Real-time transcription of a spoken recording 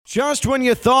Just when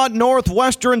you thought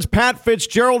Northwestern's Pat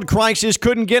Fitzgerald crisis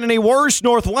couldn't get any worse,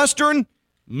 Northwestern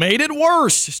made it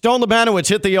worse. Stone Lebanowitz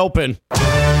hit the open.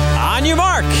 On your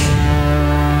mark.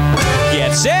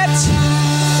 Get set.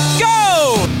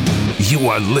 Go! You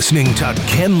are listening to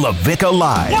Ken LaVicka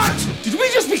Live. What? Did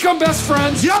we just become best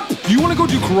friends? Yup. You want to go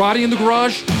do karate in the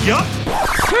garage? Yup.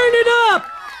 Turn it up!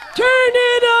 Turn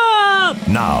it up!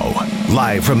 Now,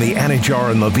 live from the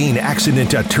Anajar and Levine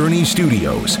Accident Attorney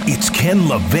Studios, it's Ken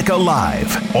LaVicka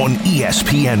Live on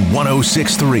ESPN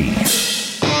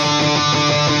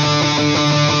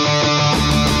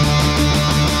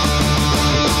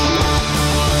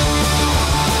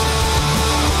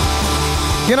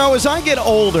You know, as I get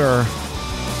older,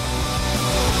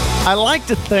 I like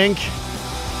to think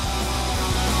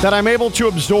that I'm able to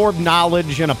absorb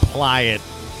knowledge and apply it.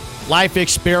 Life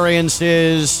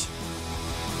experiences,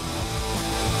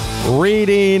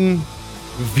 reading,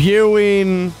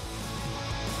 viewing,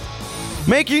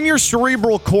 making your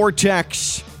cerebral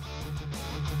cortex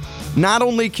not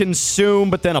only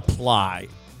consume, but then apply.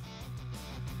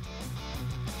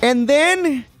 And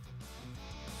then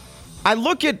I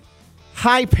look at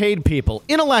high-paid people,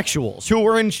 intellectuals, who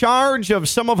are in charge of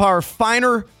some of our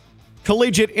finer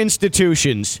collegiate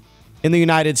institutions in the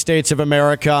United States of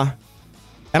America.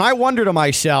 And I wonder to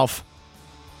myself,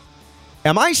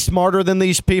 am I smarter than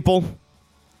these people?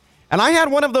 And I had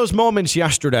one of those moments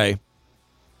yesterday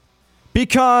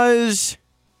because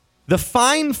the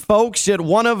fine folks at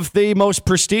one of the most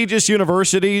prestigious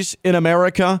universities in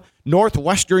America,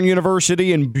 Northwestern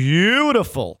University in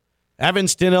beautiful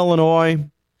Evanston, Illinois,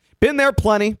 been there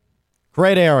plenty,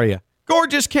 great area,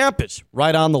 gorgeous campus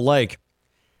right on the lake.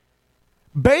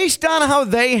 Based on how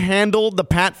they handled the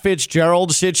Pat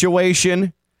Fitzgerald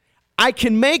situation, I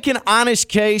can make an honest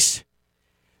case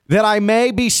that I may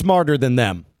be smarter than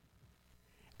them.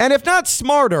 And if not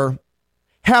smarter,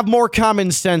 have more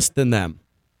common sense than them.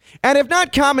 And if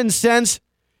not common sense,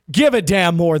 give a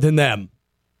damn more than them.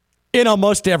 In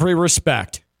almost every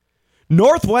respect.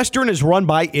 Northwestern is run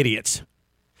by idiots.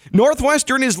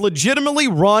 Northwestern is legitimately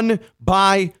run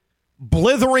by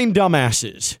blithering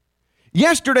dumbasses.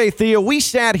 Yesterday, Theo, we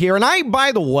sat here, and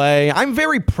by the way, I'm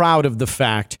very proud of the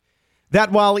fact that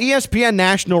while ESPN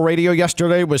National Radio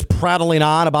yesterday was prattling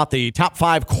on about the top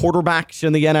 5 quarterbacks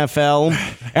in the NFL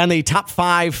and the top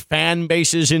 5 fan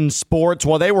bases in sports,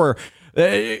 well, they were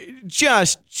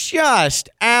just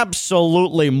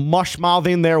absolutely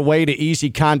mush-mouthing their way to easy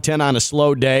content on a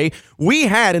slow day. We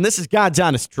had, and this is God's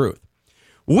honest truth,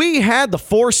 we had the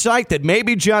foresight that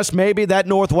maybe, just maybe, that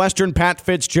Northwestern Pat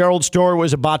Fitzgerald story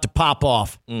was about to pop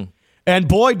off. And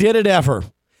boy, did it ever.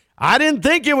 I didn't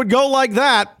think it would go like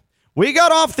that. We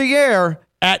got off the air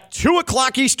at 2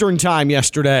 o'clock Eastern time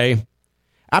yesterday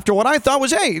after what I thought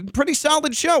was, a pretty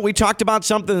solid show. We talked about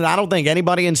something that I don't think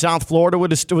anybody in South Florida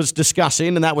was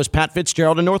discussing, and that was Pat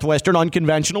Fitzgerald and Northwestern.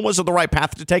 Unconventional. Was it the right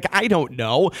path to take? I don't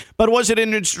know. But was it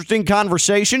an interesting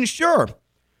conversation? Sure.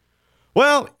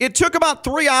 Well, it took about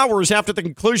 3 hours after the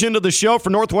conclusion of the show for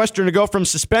Northwestern to go from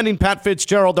suspending Pat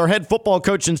Fitzgerald, their head football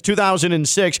coach since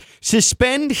 2006,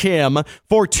 suspend him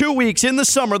for 2 weeks in the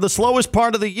summer. The slowest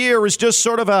part of the year is just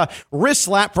sort of a wrist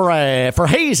slap for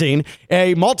hazing,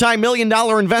 a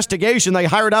multi-million-dollar investigation. They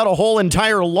hired out a whole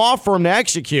entire law firm to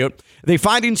execute. The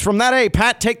findings from that, hey,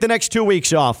 Pat, take the next 2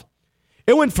 weeks off.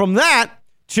 It went from that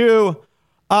to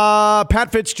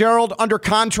Pat Fitzgerald under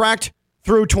contract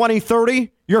through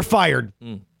 2030. You're fired.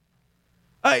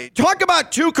 Talk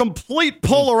about two complete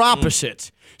polar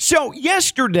opposites. So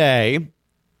yesterday,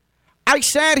 I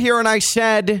sat here and I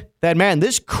said that, man,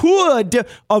 this could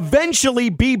eventually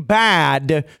be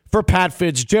bad for Pat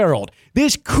Fitzgerald.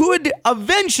 This could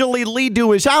eventually lead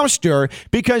to his ouster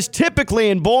because typically,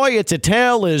 and boy, it's a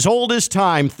tale as old as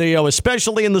time, Theo,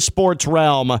 especially in the sports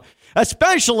realm,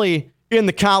 especially in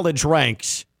the college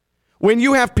ranks, when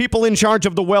you have people in charge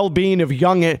of the well-being of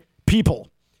young people.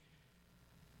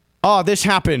 Oh, this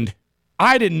happened.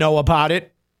 I didn't know about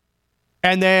it.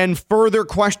 And then further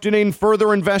questioning,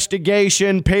 further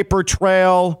investigation, paper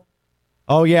trail.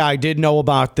 Oh, yeah, I did know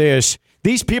about this.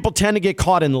 These people tend to get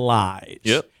caught in lies.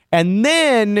 Yep. And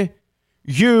then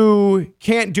you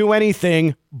can't do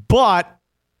anything but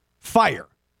fire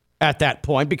at that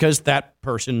point because that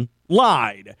person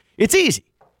lied. It's easy.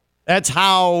 That's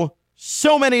how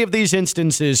so many of these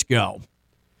instances go.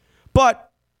 But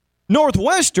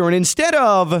Northwestern, instead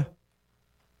of,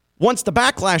 once the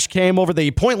backlash came over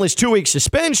the pointless 2-week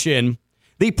suspension,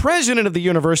 the president of the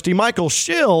university, Michael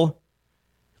Schill,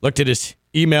 looked at his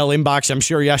email inbox, I'm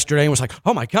sure, yesterday and was like,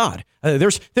 oh, my God,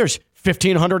 there's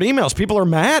 1,500 emails. People are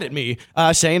mad at me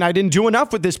saying I didn't do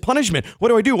enough with this punishment. What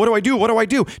do I do? What do I do? What do I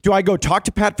do? Do I go talk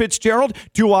to Pat Fitzgerald?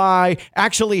 Do I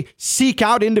actually seek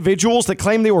out individuals that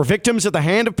claim they were victims at the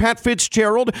hand of Pat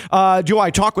Fitzgerald? Do I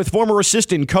talk with former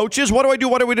assistant coaches? What do I do?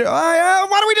 What do we do? Why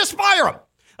don't we just fire him?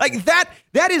 Like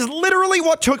that is literally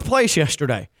what took place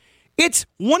yesterday. It's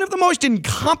one of the most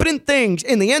incompetent things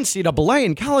in the NCAA,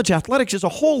 and college athletics as a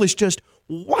whole is just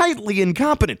widely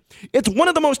incompetent. It's one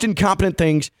of the most incompetent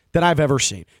things that I've ever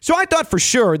seen. So I thought for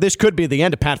sure this could be the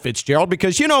end of Pat Fitzgerald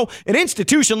because, you know, an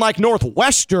institution like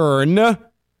Northwestern,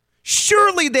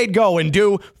 surely they'd go and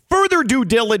do further due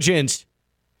diligence.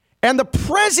 And the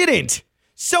president,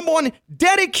 someone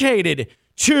dedicated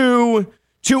to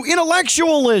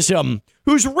intellectualism,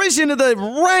 who's risen to the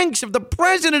ranks of the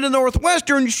president of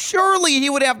Northwestern, surely he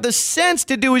would have the sense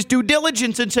to do his due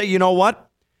diligence and say, you know what?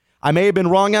 I may have been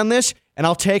wrong on this, and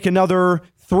I'll take another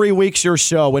 3 weeks or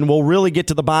so, and we'll really get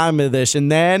to the bottom of this.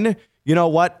 And then, you know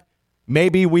what?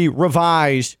 Maybe we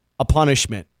revise a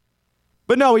punishment.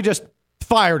 But no, he just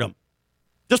fired him.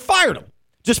 Just fired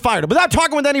him without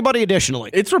talking with anybody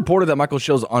additionally. It's reported that Michael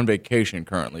Schill's on vacation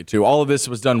currently, too. All of this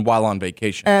was done while on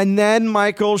vacation. And then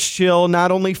Michael Schill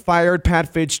not only fired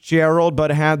Pat Fitzgerald,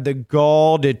 but had the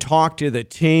gall to talk to the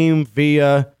team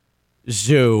via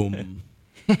Zoom.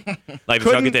 Like,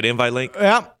 did y'all get that invite link?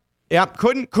 Yep.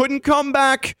 Couldn't come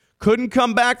back. Couldn't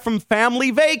come back from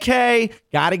family vacay.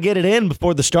 Got to get it in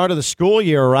before the start of the school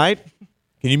year, right?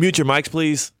 Can you mute your mics,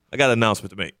 please? I got an announcement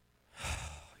to make.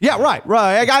 Yeah, right.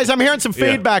 Hey, guys, I'm hearing some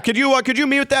feedback. Could you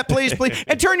mute that, please?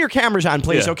 And turn your cameras on,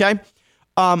 please, okay?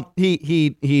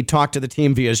 He talked to the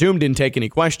team via Zoom, didn't take any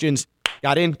questions,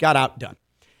 got in, got out, done.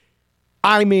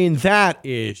 I mean, that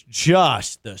is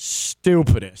just the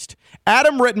stupidest.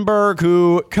 Adam Rittenberg,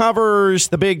 who covers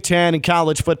the Big Ten and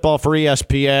college football for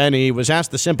ESPN, he was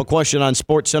asked the simple question on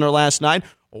SportsCenter last night,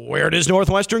 where does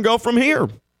Northwestern go from here?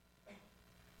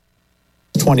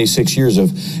 26 years of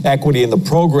equity in the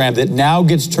program that now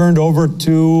gets turned over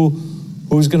to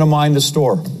who's going to mind the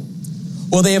store?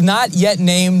 Well, they have not yet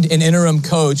named an interim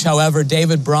coach. However,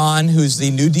 David Braun, who's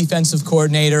the new defensive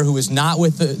coordinator, who is not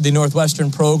with the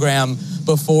Northwestern program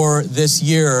before this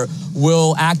year,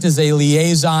 will act as a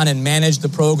liaison and manage the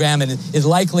program and is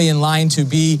likely in line to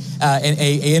be an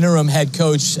interim head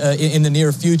coach in the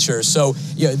near future. So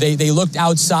they looked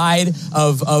outside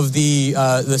of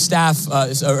the staff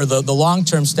or the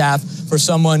long-term staff for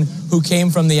someone who came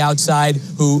from the outside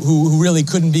who really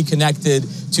couldn't be connected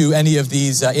to any of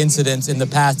these incidents in the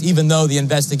past, even though the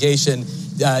investigation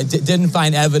didn't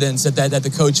find evidence that the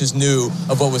coaches knew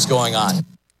of what was going on.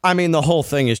 I mean, the whole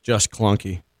thing is just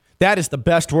clunky. That is the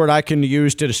best word I can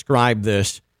use to describe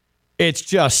this. It's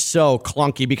just so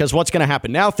clunky because what's going to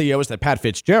happen now, Theo, is that Pat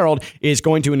Fitzgerald is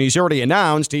going to, and he's already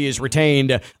announced, he has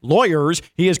retained lawyers.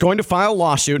 He is going to file a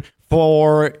lawsuit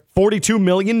for $42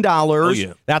 million. Oh,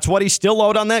 yeah. That's what he's still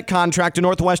owed on that contract to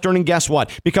Northwestern. And guess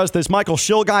what? Because this Michael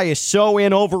Schill guy is so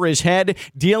in over his head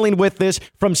dealing with this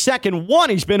from second one,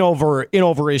 he's been in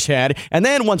over his head. And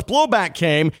then once blowback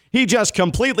came, he just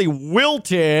completely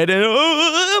wilted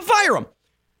and fire him.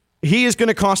 He is going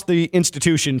to cost the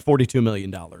institution $42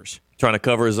 million. Trying to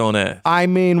cover his own ass. I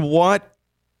mean, what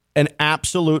an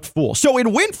absolute fool. So it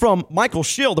went from Michael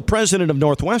Schill, the president of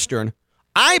Northwestern,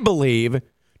 I believe,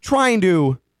 trying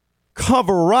to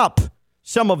cover up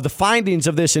some of the findings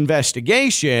of this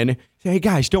investigation. Hey,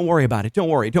 guys, don't worry about it. Don't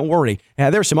worry.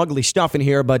 There's some ugly stuff in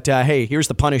here, but hey, here's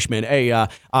the punishment. Hey,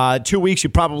 2 weeks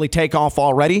you probably take off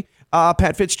already.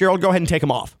 Pat Fitzgerald, go ahead and take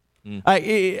him off.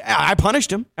 I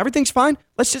punished him. Everything's fine.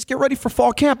 Let's just get ready for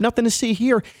fall camp. Nothing to see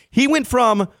here. He went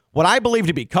from what I believe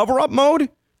to be cover-up mode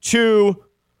to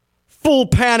full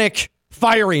panic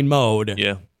firing mode.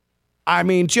 Yeah. I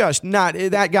mean,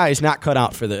 that guy is not cut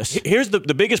out for this. Here's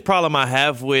the biggest problem I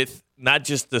have with not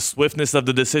just the swiftness of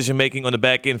the decision-making on the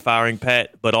back end firing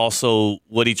Pat, but also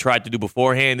what he tried to do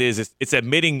beforehand is it's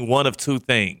admitting one of two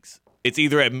things. It's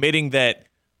either admitting that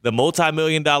the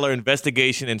multi-million-dollar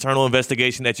internal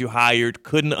investigation that you hired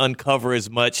couldn't uncover as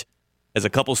much as a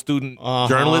couple student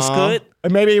journalists could.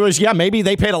 Maybe it was, maybe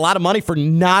they paid a lot of money for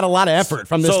not a lot of effort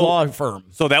from this law firm.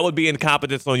 So that would be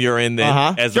incompetence on your end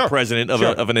then as the president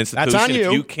of an institution. That's on you.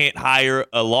 If you can't hire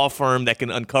a law firm that can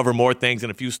uncover more things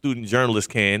than a few student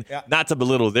journalists can, not to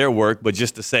belittle their work, but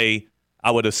just to say,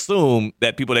 I would assume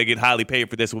that people that get highly paid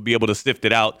for this will be able to sift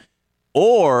it out.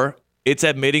 Or it's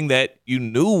admitting that you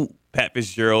knew Pat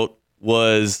Fitzgerald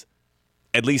was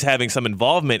at least having some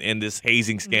involvement in this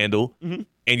hazing scandal, and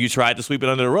you tried to sweep it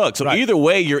under the rug. So either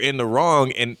way, you're in the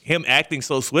wrong, and him acting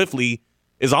so swiftly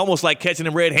is almost like catching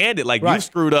him red-handed. Like, you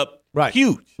screwed up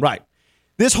huge. Right.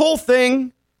 This whole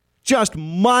thing just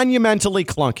monumentally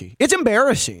clunky. It's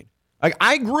embarrassing. Like,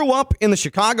 I grew up in the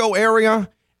Chicago area,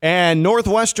 and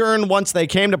Northwestern, once they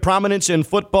came to prominence in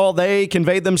football, they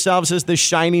conveyed themselves as the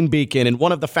shining beacon and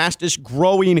one of the fastest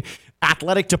growing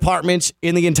athletic departments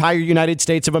in the entire United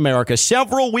States of America.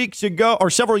 Several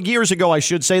years ago, I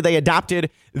should say, they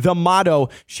adopted the motto,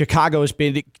 Chicago's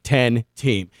Big Ten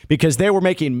team, because they were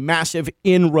making massive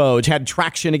inroads, had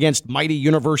traction against mighty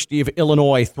University of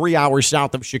Illinois, 3 hours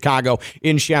south of Chicago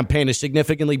in Champaign, a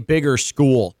significantly bigger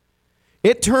school.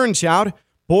 It turns out,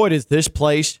 boy, does this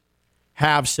place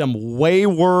have some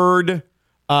wayward,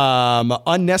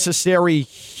 unnecessary,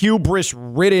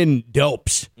 hubris-ridden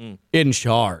dopes in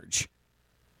charge.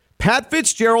 Pat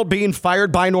Fitzgerald being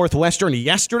fired by Northwestern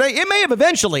yesterday, it may have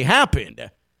eventually happened.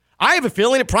 I have a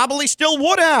feeling it probably still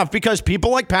would have, because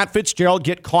people like Pat Fitzgerald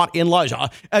get caught in lies,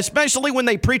 especially when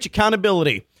they preach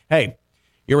accountability. Hey,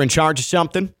 you're in charge of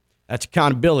something. That's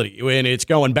accountability. When it's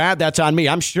going bad, that's on me.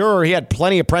 I'm sure he had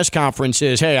plenty of press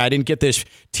conferences. Hey, I didn't get this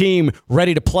team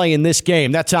ready to play in this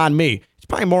game. That's on me. It's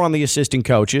probably more on the assistant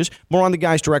coaches, more on the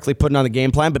guys directly putting on the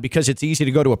game plan. But because it's easy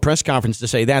to go to a press conference to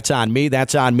say, that's on me,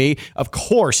 of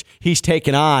course he's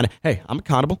taken on, hey, I'm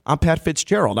accountable. I'm Pat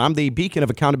Fitzgerald. I'm the beacon of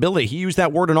accountability. He used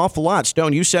that word an awful lot.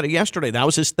 Stone, you said it yesterday. That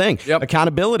was his thing,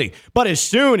 accountability. But as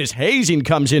soon as hazing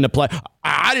comes into play,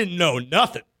 I didn't know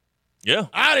nothing. Yeah.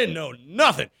 I didn't know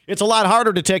nothing. It's a lot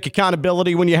harder to take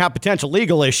accountability when you have potential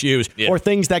legal issues or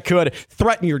things that could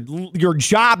threaten your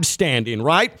job standing,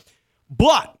 right?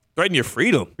 But threaten your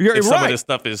freedom. If some of this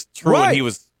stuff is true and he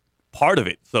was part of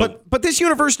it. So, But this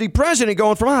university president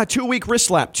going from 2-week wrist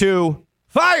slap to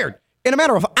fired in a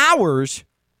matter of hours,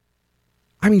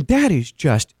 I mean, that is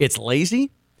just, it's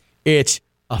lazy, it's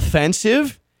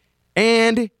offensive,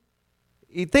 and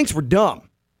he thinks we're dumb.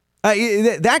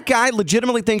 That guy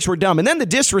legitimately thinks we're dumb. And then the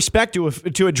disrespect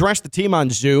to address the team on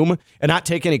Zoom and not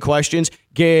take any questions,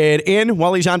 get in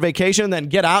while he's on vacation, and then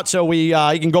get out so he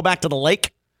can go back to the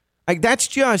lake. Like, that's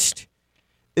just,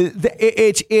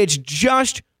 it's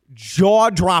just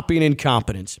jaw-dropping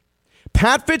incompetence.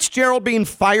 Pat Fitzgerald being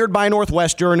fired by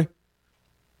Northwestern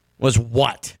was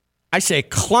what? I say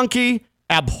clunky,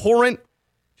 abhorrent,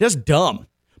 just dumb.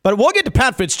 But we'll get to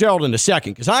Pat Fitzgerald in a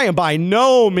second, because I am by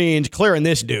no means clearing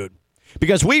this dude.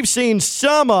 Because we've seen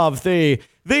some of the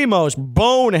most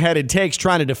boneheaded takes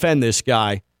trying to defend this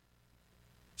guy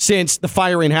since the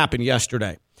firing happened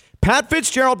yesterday. Pat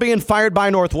Fitzgerald being fired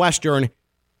by Northwestern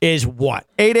is what?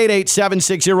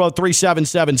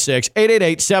 888-760-3776.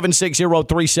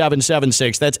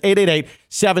 888-760-3776. That's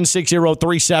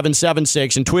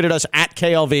 888-760-3776. And tweeted us at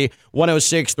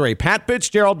KLV1063. Pat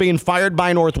Fitzgerald being fired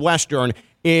by Northwestern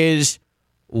is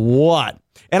what?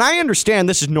 And I understand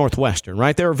this is Northwestern,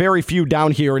 right? There are very few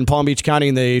down here in Palm Beach County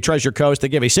in the Treasure Coast that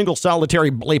give a single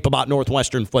solitary bleep about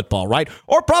Northwestern football, right?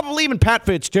 Or probably even Pat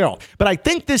Fitzgerald. But I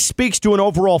think this speaks to an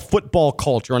overall football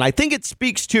culture, and I think it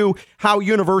speaks to how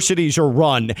universities are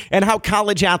run and how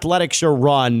college athletics are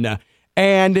run.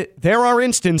 And there are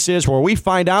instances where we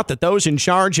find out that those in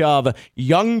charge of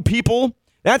young people,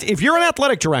 that's, if you're an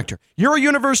athletic director, you're a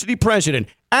university president,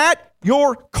 at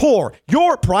your core,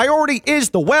 your priority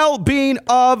is the well-being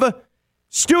of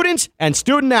students and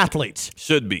student athletes.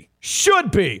 Should be.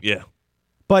 Yeah.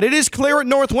 But it is clear at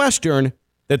Northwestern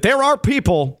that there are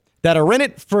people that are in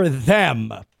it for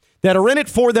them, that are in it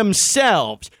for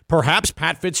themselves. Perhaps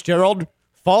Pat Fitzgerald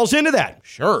falls into that.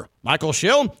 Sure. Michael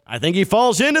Schill, I think he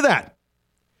falls into that.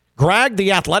 Greg,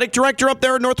 the athletic director up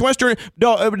there at Northwestern,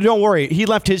 don't worry. He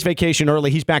left his vacation early.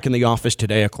 He's back in the office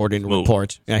today, according to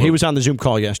reports. Yeah, he was on the Zoom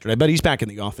call yesterday, but he's back in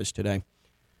the office today.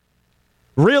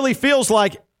 Really feels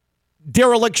like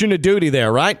dereliction of duty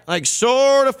there, right? Like,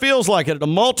 sort of feels like it at a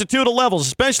multitude of levels,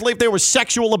 especially if there was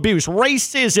sexual abuse,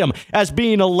 racism as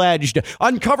being alleged,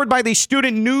 uncovered by the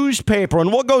student newspaper.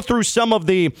 And we'll go through some of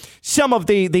the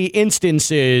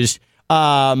instances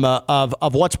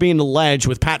of what's being alleged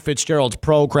with Pat Fitzgerald's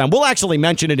program. We'll actually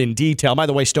mention it in detail. By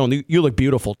the way, Stone, you look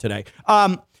beautiful today.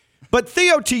 But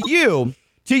Theo, to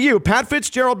you, Pat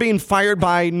Fitzgerald being fired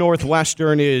by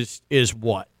Northwestern is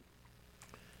what?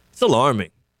 It's alarming.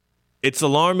 It's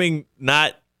alarming.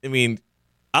 I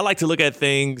like to look at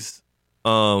things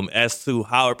as to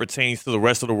how it pertains to the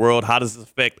rest of the world. How does it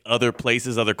affect other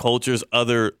places, other cultures,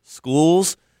 other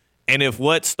schools? And if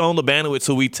what Stone Labanowitz,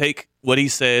 who we take what he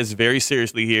says very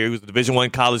seriously here, he was a Division I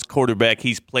college quarterback,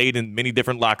 he's played in many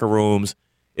different locker rooms.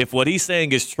 If what he's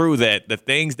saying is true, that the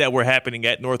things that were happening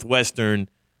at Northwestern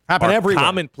happen everywhere.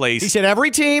 Commonplace. He said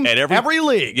every team, at every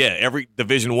league. Yeah, every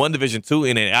Division I, Division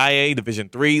II, NAIA, Division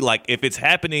III. Like, if it's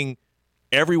happening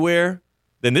everywhere,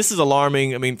 then this is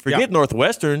alarming. I mean, forget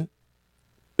Northwestern.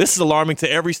 This is alarming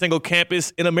to every single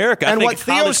campus in America. I think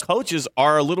college coaches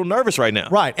are a little nervous right now.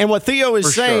 Right. And what Theo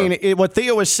is saying,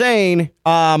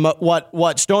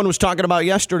 what Stone was talking about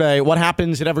yesterday, what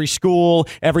happens at every school,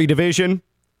 every division,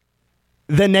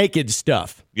 the naked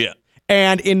stuff. Yeah.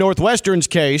 And in Northwestern's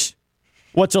case,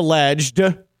 what's alleged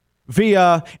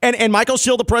via, and Michael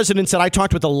Sill, the president, said, I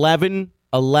talked with 11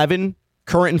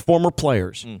 current and former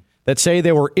players that say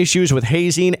there were issues with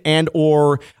hazing and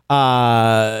or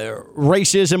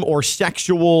racism or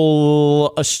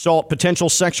sexual assault, potential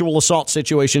sexual assault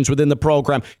situations within the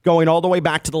program going all the way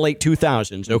back to the late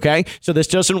 2000s, okay? So this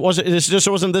just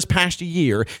wasn't this past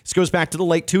year. This goes back to the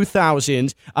late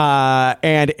 2000s,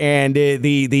 and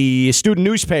the student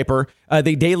newspaper,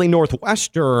 the Daily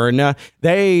Northwestern,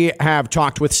 they have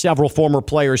talked with several former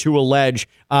players who allege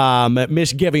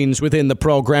misgivings within the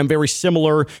program, very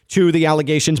similar to the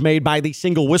allegations made by the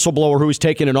single whistleblower who has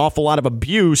taken an awful lot of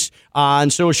abuse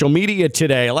on social media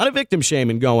today. A lot of victim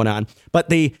shaming going on. But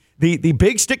the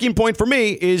big sticking point for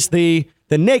me is the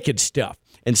naked stuff.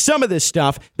 And some of this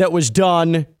stuff that was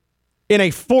done in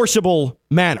a forcible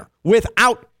manner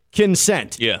without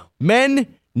consent. Yeah.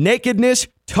 Men, nakedness,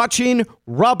 touching,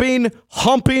 rubbing,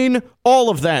 humping,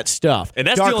 all of that stuff. And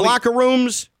that's dark locker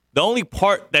rooms. The only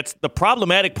part that's the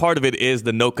problematic part of it is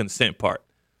the no consent part.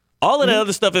 All of that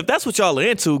other stuff, if that's what y'all are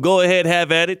into, go ahead,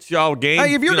 have at it. Y'all game.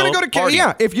 Hey, if you're going to go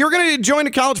to if you're going to join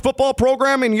a college football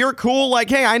program and you're cool,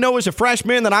 like, hey, I know as a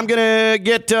freshman that I'm going to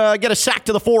get a sack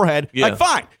to the forehead. Yeah. Like,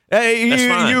 fine.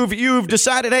 You've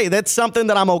decided, hey, that's something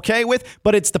that I'm okay with,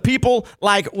 but it's the people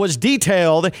like was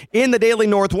detailed in the Daily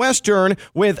Northwestern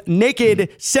with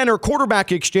naked center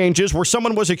quarterback exchanges where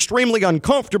someone was extremely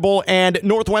uncomfortable and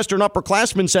Northwestern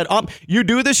upperclassmen said, you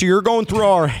do this, you're going through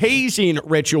our hazing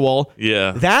ritual.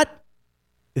 Yeah.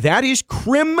 That is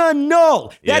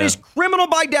criminal. That is criminal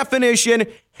by definition.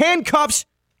 Handcuffs,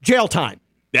 jail time.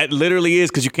 That literally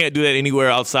is, because you can't do that anywhere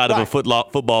outside of a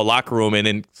football locker room and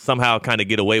then somehow kind of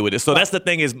get away with it. So that's the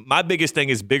thing is, my biggest thing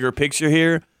is bigger picture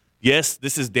here. Yes,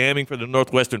 this is damning for the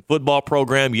Northwestern football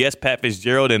program. Yes, Pat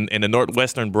Fitzgerald and the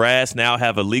Northwestern brass now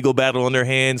have a legal battle on their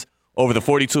hands over the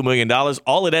 $42 million.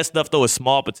 All of that stuff, though, is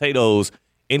small potatoes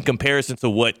in comparison to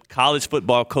what college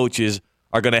football coaches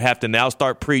are going to have to now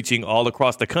start preaching all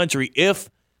across the country if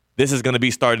this is going to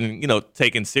be starting,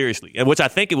 taken seriously, and which I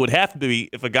think it would have to be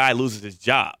if a guy loses his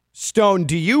job. Stone,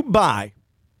 do you buy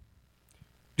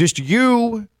just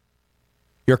your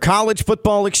college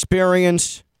football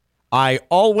experience? I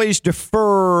always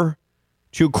defer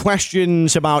to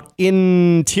questions about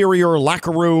interior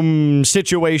locker room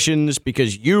situations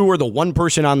because you are the one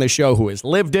person on the show who has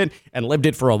lived it and lived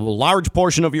it for a large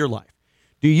portion of your life.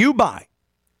 Do you buy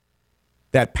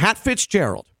that Pat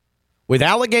Fitzgerald, with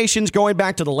allegations going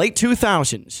back to the late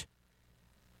 2000s,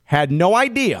 had no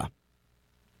idea,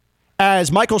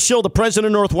 as Michael Sill, the president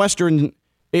of Northwestern,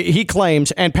 he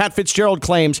claims, and Pat Fitzgerald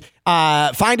claims,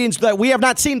 findings that we have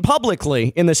not seen publicly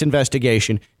in this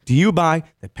investigation. Do you buy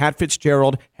that Pat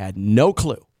Fitzgerald had no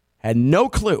clue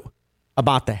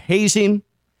about the hazing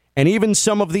and even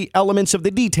some of the elements of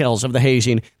the details of the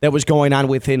hazing that was going on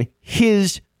within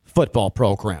his football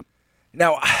program?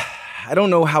 Now, I don't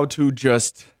know how to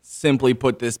just simply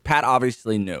put this. Pat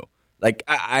obviously knew. Like,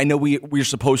 I know we're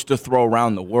supposed to throw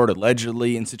around the word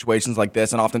allegedly in situations like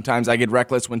this, and oftentimes I get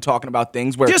reckless when talking about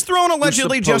things where just throwing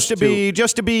allegedly just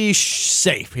to be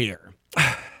safe here.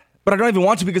 But I don't even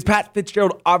want to, because Pat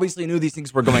Fitzgerald obviously knew these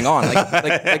things were going on. Like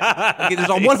there's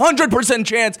a 100%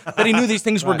 chance that he knew these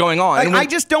things were going on. I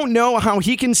just don't know how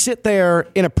he can sit there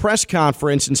in a press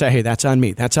conference and say, hey, that's on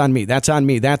me, that's on me, that's on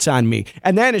me, that's on me.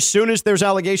 And then as soon as there's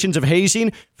allegations of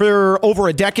hazing for over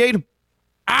a decade,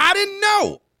 I didn't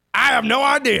know. I have no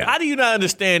idea. How do you not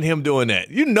understand him doing that?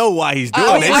 You know why he's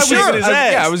doing it.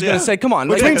 I was going to say, come on.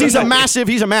 Which means he's a massive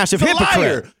hypocrite.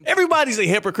 Liar. Everybody's a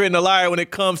hypocrite and a liar when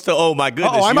it comes to, oh, my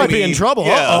goodness. I might be in trouble.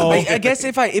 Yeah. I guess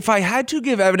if I had to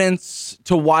give evidence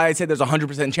to why I say there's a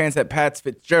 100% chance that Pat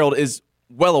Fitzgerald is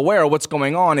well aware of what's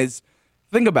going on is,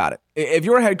 think about it. If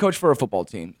you're a head coach for a football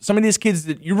team, some of these kids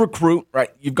that you recruit, right,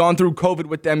 you've gone through COVID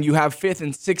with them, you have 5th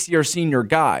and 6th year senior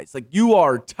guys. Like, you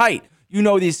are tight. You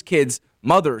know these kids'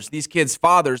 mothers, these kids'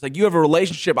 fathers. Like, you have a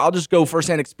relationship. I'll just go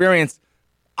firsthand experience.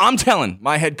 I'm telling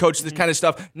my head coach this kind of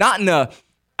stuff, not in a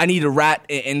I need to rat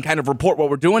and kind of report what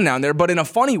we're doing down there, but in a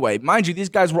funny way. Mind you, these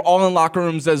guys were all in locker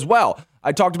rooms as well.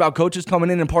 I talked about coaches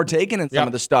coming in and partaking in some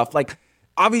of the stuff. Like,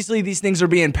 obviously, these things are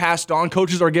being passed on.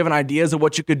 Coaches are given ideas of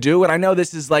what you could do, and I know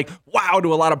this is like, wow,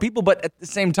 to a lot of people, but at the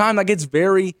same time, like, it's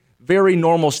very, very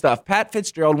normal stuff. Pat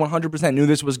Fitzgerald 100% knew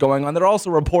this was going on. There are also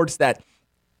reports that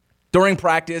during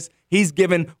practice, he's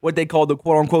given what they call the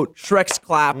quote-unquote Shrek's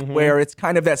clap, where it's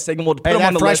kind of that signal to put him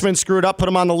on the freshman list. screwed up, put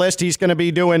him on the list. He's going to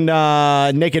be doing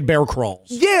naked bear crawls.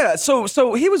 Yeah, so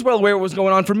he was well aware of what was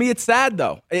going on. For me, it's sad,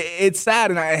 though. It's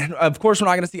sad, and of course, we're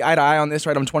not going to see eye to eye on this,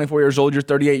 right? I'm 24 years old. You're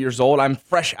 38 years old. I'm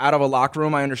fresh out of a locker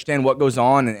room. I understand what goes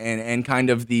on and kind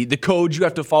of the code you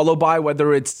have to follow by,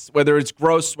 whether it's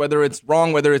gross, whether it's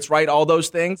wrong, whether it's right, all those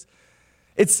things.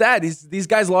 It's sad. These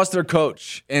guys lost their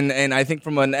coach, and I think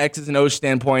from an X's and O's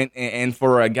standpoint, and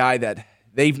for a guy that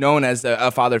they've known as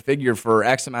a father figure for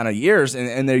X amount of years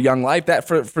in their young life, that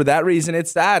for that reason,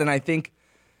 it's sad. And I think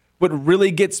what really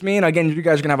gets me, and again, you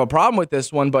guys are going to have a problem with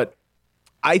this one, but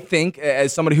I think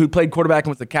as somebody who played quarterback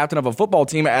and was the captain of a football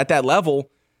team at that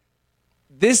level,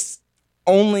 this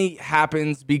only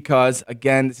happens because,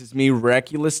 again, this is me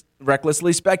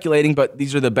recklessly speculating, but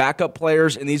these are the backup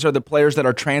players, and these are the players that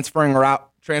are transferring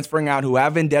out who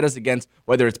have vendettas against,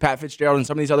 whether it's Pat Fitzgerald and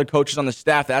some of these other coaches on the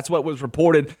staff. That's what was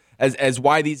reported as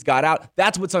why these got out.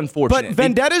 That's what's unfortunate. But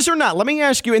vendettas or not, let me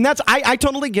ask you, and that's I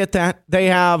totally get that. They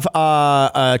have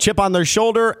a chip on their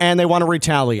shoulder, and they want to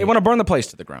retaliate. They want to burn the place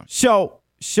to the ground.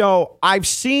 So I've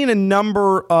seen a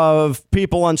number of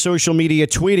people on social media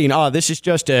tweeting, oh, this is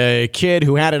just a kid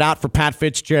who had it out for Pat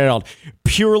Fitzgerald.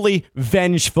 Purely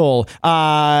vengeful.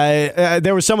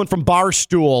 There was someone from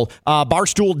Barstool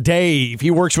Dave.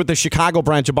 He works with the Chicago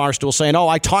branch of Barstool saying, oh,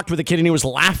 I talked with a kid and he was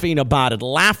laughing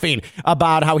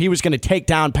about how he was going to take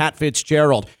down Pat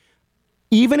Fitzgerald.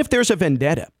 Even if there's a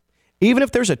vendetta, even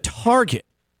if there's a target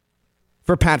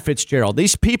for Pat Fitzgerald,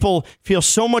 these people feel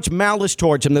so much malice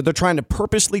towards him that they're trying to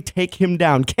purposely take him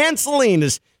down. Canceling,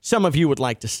 as some of you would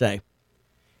like to say.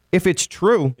 If it's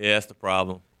true. Yeah, that's the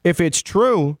problem. If it's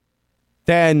true,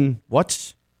 then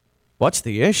what's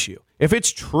the issue? If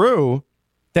it's true,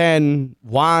 then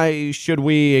why should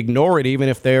we ignore it even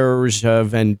if there's a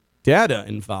vendetta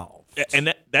involved?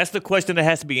 And that's the question that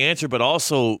has to be answered, but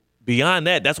also beyond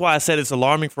that, that's why I said it's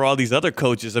alarming for all these other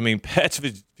coaches. I mean, Pat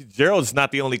Fitzgerald is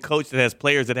not the only coach that has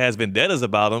players that has vendettas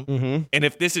about him. Mm-hmm. And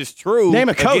if this is true, name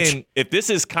a coach. Again, if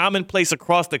this is commonplace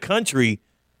across the country,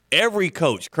 every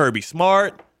coach, Kirby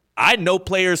Smart, I know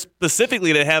players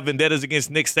specifically that have vendettas against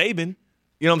Nick Saban.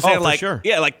 You know what I'm saying? For sure.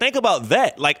 Yeah, think about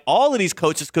that. All of these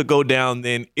coaches could go down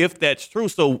then if that's true.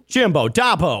 So Jimbo,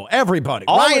 Dabo, everybody.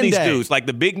 All Ryan of these Day. dudes,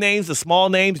 the big names, the small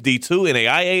names, D2,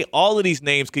 NAIA, all of these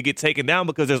names could get taken down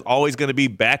because there's always going to be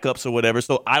backups or whatever.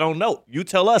 So I don't know. You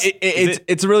tell us.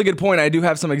 It's a really good point. I do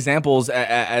have some examples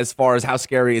as far as how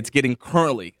scary it's getting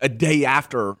currently, a day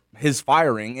after his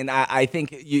firing. And I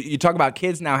think you talk about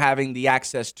kids now having the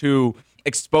access to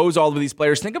expose all of these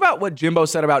players. Think about what Jimbo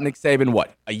said about Nick Saban,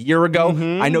 a year ago?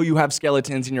 Mm-hmm. I know you have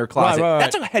skeletons in your closet. Right.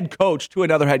 That's a head coach to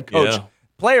another head coach. Yeah.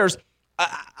 Players,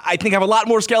 I think, have a lot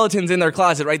more skeletons in their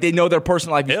closet, right? They know their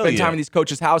personal life. You spend time in these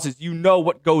coaches' houses. You know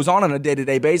what goes on a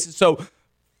day-to-day basis. So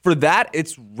for that,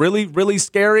 it's really, really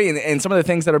scary. And some of the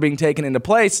things that are being taken into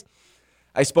place,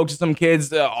 I spoke to some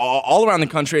kids all around the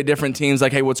country at different teams,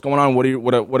 like, hey, what's going on?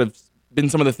 What have been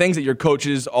some of the things that your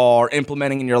coaches are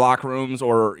implementing in your locker rooms,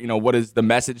 or what is the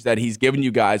message that he's given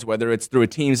you guys, whether it's through a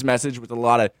team's message with a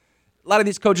lot of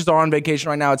these coaches are on vacation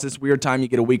right now. It's this weird time. You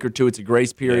get a week or two. It's a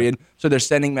grace period. Yeah. So they're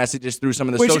sending messages through some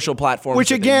of the social platforms.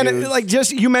 Which again,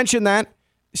 you mentioned that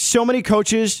so many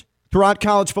coaches throughout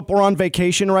college football are on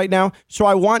vacation right now. So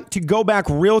I want to go back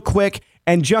real quick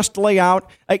and just lay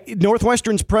out,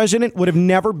 Northwestern's president would have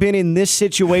never been in this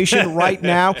situation right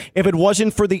now if it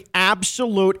wasn't for the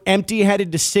absolute empty-headed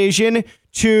decision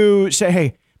to say,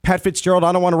 hey, Pat Fitzgerald,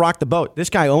 I don't want to rock the boat. This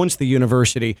guy owns the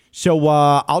university. So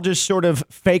I'll just sort of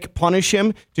fake punish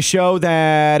him to show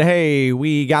that, hey,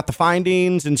 we got the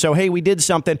findings, and so, hey, we did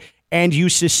something. And you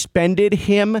suspended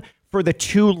him for the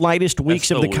 2 lightest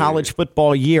weeks of the college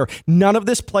football year. None of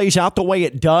this plays out the way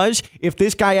it does if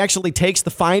this guy actually takes the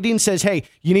findings, says, hey,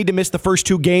 you need to miss the first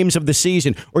 2 games of the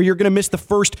season, or you're going to miss the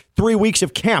first 3 weeks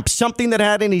of camp, something that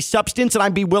had any substance, and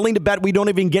I'd be willing to bet we don't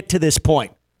even get to this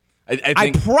point.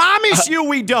 I promise you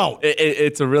we don't.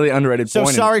 It's a really underrated point.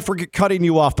 So sorry for cutting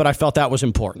you off, but I felt that was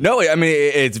important. No, I mean,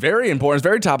 it's very important. It's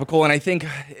very topical. And I think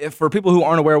for people who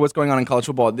aren't aware of what's going on in college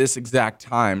football at this exact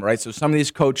time, right? So some of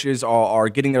these coaches are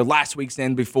getting their last weeks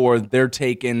in before they're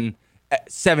taking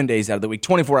 7 days out of the week,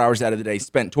 24 hours out of the day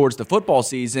spent towards the football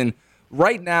season.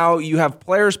 Right now, you have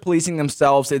players policing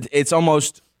themselves. It's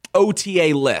almost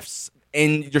OTA lifts.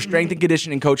 And your strength and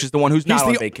conditioning coach is the one who's not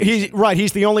on vacation.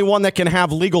 He's the only one that can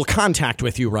have legal contact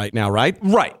with you right now, right?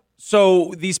 Right.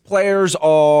 So these players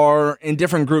are in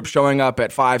different groups showing up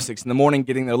at 5, 6 in the morning,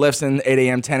 getting their lifts in, 8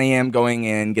 a.m., 10 a.m., going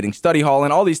in, getting study hall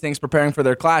and all these things, preparing for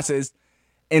their classes.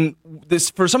 And this,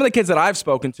 for some of the kids that I've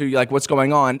spoken to, what's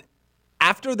going on,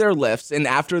 after their lifts and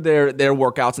after their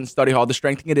workouts in study hall, the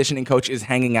strength and conditioning coach is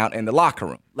hanging out in the locker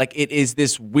room. Like, it is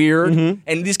this weird,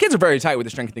 and these kids are very tight with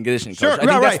the strength and conditioning coach. I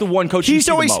think that's the one coach you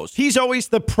see the most. He's always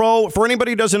the pro. For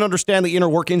anybody who doesn't understand the inner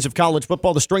workings of college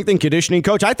football, the strength and conditioning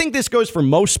coach, I think this goes for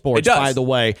most sports, by the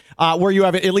way, where you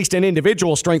have at least an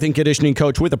individual strength and conditioning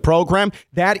coach with a program.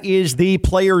 That is the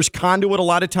player's conduit a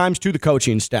lot of times to the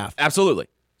coaching staff. Absolutely.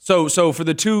 So for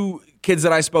the two kids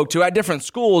that I spoke to at different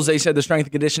schools, they said the strength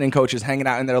and conditioning coach is hanging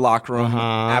out in their locker room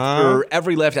after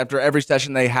every lift, after every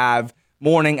session they have,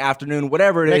 morning, afternoon,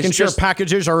 whatever it is. Making sure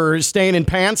packages are staying in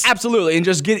pants? Absolutely, and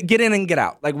just get in and get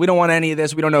out. Like, we don't want any of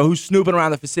this. We don't know who's snooping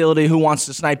around the facility, who wants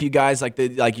to snipe you guys,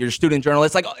 like your student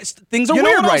journalists. Like, things are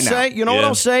weird right now. You know what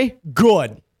I'll say?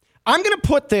 Good. I'm going to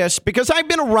put this, because I've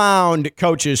been around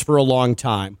coaches for a long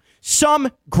time. Some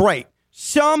great.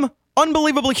 Some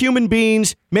unbelievable human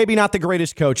beings, maybe not the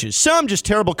greatest coaches. Some just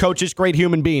terrible coaches, great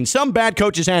human beings. Some bad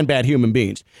coaches and bad human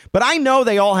beings. But I know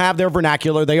they all have their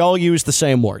vernacular. They all use the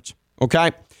same words,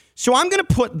 okay? So I'm going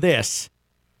to put this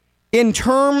in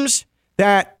terms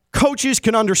that coaches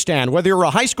can understand, whether you're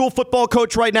a high school football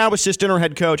coach right now, assistant or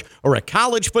head coach, or a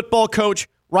college football coach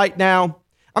right now.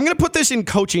 I'm going to put this in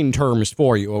coaching terms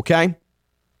for you, okay?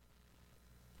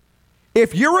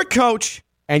 If you're a coach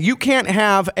and you can't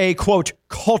have a, quote,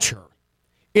 culture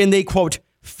in the, quote,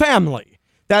 family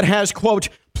that has, quote,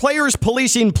 players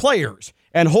policing players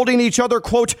and holding each other,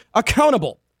 quote,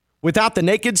 accountable without the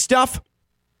naked stuff,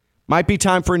 might be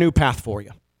time for a new path for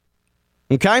you.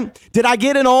 Okay? Did I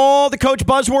get in all the coach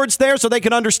buzzwords there so they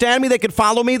could understand me, they could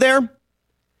follow me there?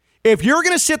 If you're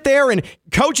going to sit there, and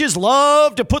coaches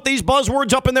love to put these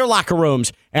buzzwords up in their locker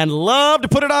rooms and love to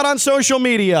put it out on social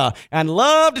media and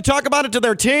love to talk about it to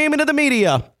their team and to the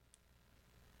media.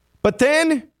 But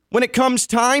then when it comes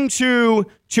time to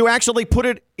actually put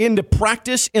it into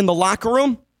practice in the locker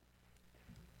room,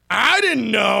 I didn't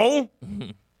know.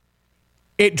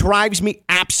 It drives me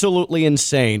absolutely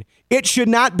insane. It should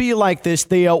not be like this,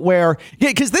 Theo, where,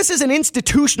 because this is an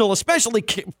institutional, especially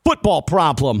football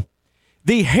problem.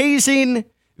 The hazing,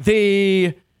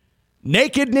 the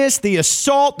nakedness, the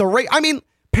assault, the rape. I mean,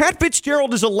 Pat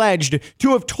Fitzgerald is alleged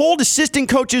to have told assistant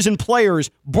coaches and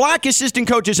players, black assistant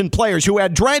coaches and players who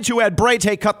had dreads, who had braids,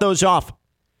 hey, cut those off.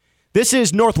 This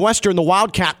is Northwestern, the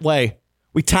Wildcat way.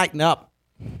 We tighten up.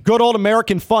 Good old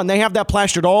American fun. They have that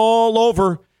plastered all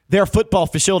over their football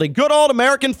facility. Good old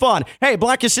American fun. Hey,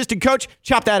 black assistant coach,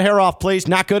 chop that hair off, please.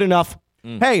 Not good enough.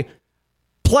 Hey,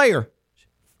 player.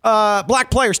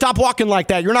 Black player, stop walking like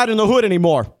that. You're not in the hood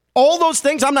anymore. All those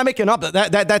things, I'm not making up.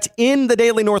 That's in the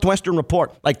Daily Northwestern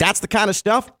report. Like, that's the kind of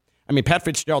stuff. I mean, Pat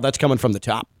Fitzgerald, that's coming from the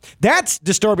top. That's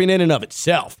disturbing in and of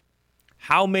itself.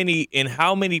 How many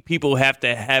people have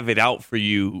to have it out for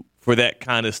you for that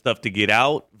kind of stuff to get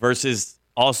out versus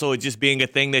also it just being a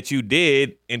thing that you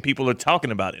did and people are talking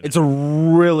about it? It's a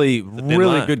really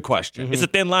good question. It's a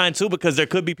thin line, too, because there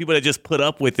could be people that just put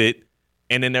up with it.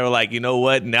 And then they were like, you know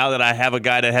what? Now that I have a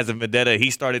guy that has a vendetta,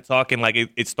 he started talking like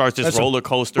it starts this roller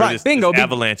coaster, this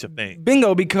avalanche of things.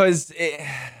 Bingo, because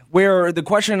where the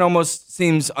question almost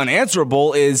seems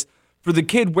unanswerable is for the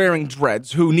kid wearing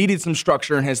dreads who needed some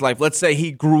structure in his life. Let's say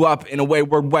he grew up in a way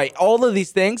where all of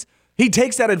these things, he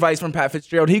takes that advice from Pat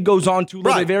Fitzgerald. He goes on to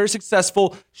live a very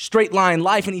successful straight line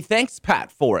life, and he thanks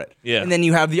Pat for it. Yeah. And then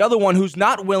you have the other one who's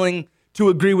not willing to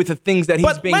agree with the things that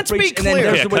he's being preached. Let's be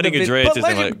clear. Cutting your dreads isn't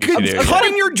like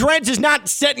cutting your dreads is not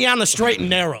setting you on the straight and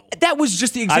narrow. That was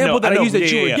just the example that I used that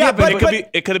you were giving. But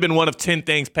it could have been one of 10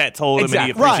 things Pat told him, and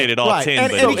he appreciated all 10.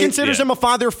 And he considers him a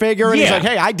father figure, and he's like,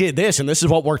 hey, I did this, and this is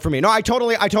what worked for me. No, I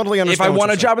totally understand. If I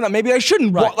want a job in that, maybe I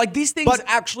shouldn't. Like, these things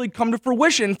actually come to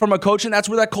fruition from a coach, and that's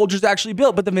where that culture is actually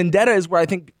built. But the vendetta is where I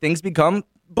think things become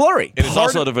blurry. And it's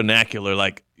also the vernacular,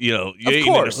 like, you ain't in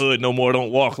the hood no more,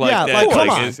 don't walk like that. Like, come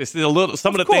on. It's a little,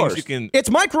 some of the things you can. It's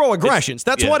microaggressions.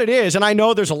 That's what it is. And I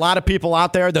know there's a lot of people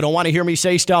out there that don't want to hear me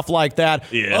say stuff like that.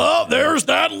 Yeah. Oh, there's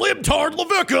that libtard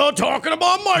LaVicka talking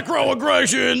about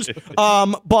microaggressions.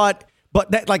 But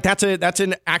that's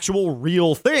an actual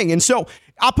real thing. And so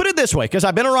I'll put it this way, because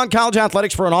I've been around college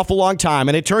athletics for an awful long time,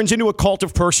 and it turns into a cult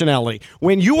of personality.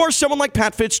 When you are someone like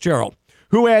Pat Fitzgerald,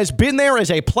 who has been there as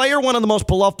a player, one of the most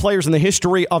beloved players in the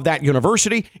history of that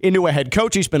university, into a head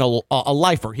coach. He's been a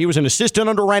lifer. He was an assistant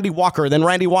under Randy Walker. Then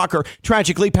Randy Walker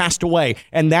tragically passed away.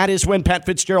 And that is when Pat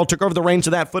Fitzgerald took over the reins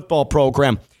of that football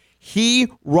program.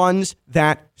 He runs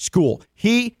that school.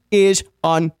 He is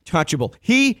untouchable.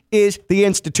 He is the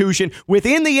institution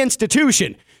within the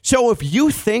institution. So if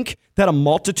you think that a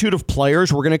multitude of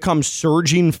players were going to come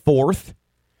surging forth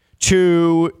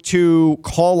to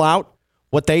call out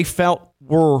what they felt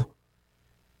were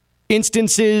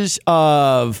instances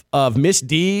of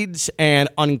misdeeds and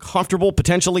uncomfortable,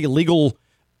 potentially illegal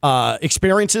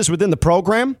experiences within the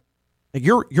program,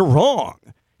 you're wrong.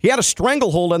 He had a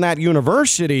stranglehold on that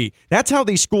university. That's how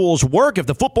these schools work. If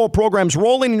the football program's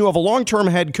rolling and you have a long-term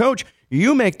head coach,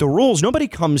 you make the rules. Nobody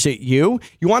comes at you.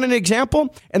 You want an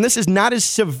example? And this is not as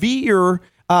severe.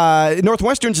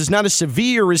 Northwestern's is not as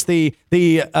severe as the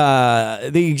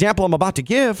example I'm about to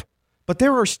give, but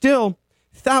there are still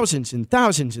thousands and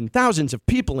thousands and thousands of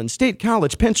people in State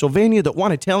College, Pennsylvania, that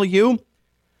want to tell you,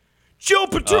 Joe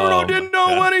Paterno didn't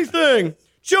know anything.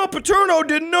 Joe Paterno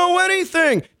didn't know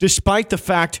anything, despite the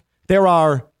fact there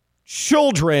are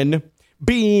children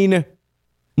being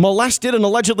molested and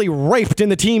allegedly raped in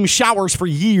the team showers for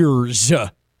years. He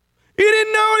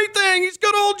didn't know anything. He's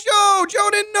good old Joe. Joe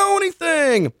didn't know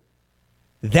anything.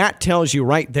 That tells you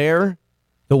right there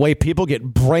the way people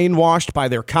get brainwashed by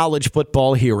their college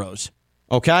football heroes.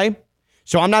 Okay?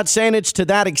 So I'm not saying it's to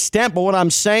that extent, but what I'm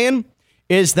saying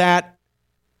is that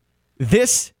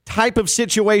this type of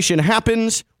situation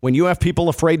happens when you have people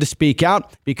afraid to speak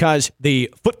out because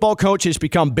the football coach has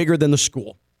become bigger than the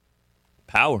school.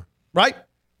 Power. Right?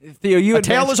 Theo, a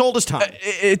tale as old as time.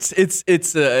 It's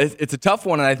a tough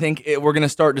one, and I think we're going to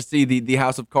start to see the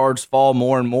house of cards fall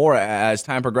more and more as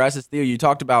time progresses. Theo, you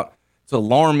talked about it's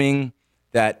alarming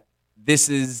that this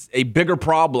is a bigger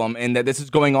problem and that this is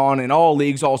going on in all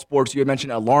leagues, all sports. You had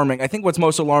mentioned alarming. I think what's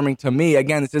most alarming to me,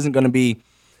 again, this isn't going to be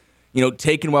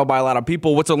taken well by a lot of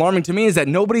people. What's alarming to me is that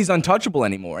nobody's untouchable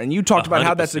anymore. And you talked about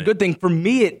how that's a good thing. For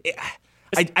me,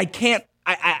 I can't.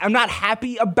 I'm not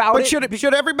happy about it. But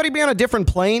should everybody be on a different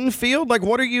playing field? Like,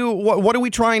 what are we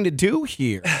trying to do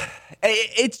here?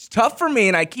 It's tough for me,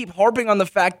 and I keep harping on the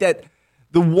fact that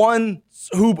the ones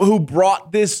who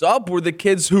brought this up were the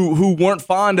kids who weren't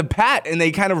fond of Pat, and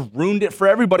they kind of ruined it for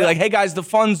everybody. Like, hey, guys, the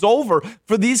fun's over.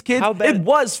 For these kids, it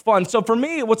was fun. So for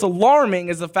me, what's alarming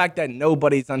is the fact that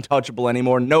nobody's untouchable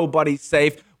anymore. Nobody's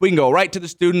safe. We can go right to the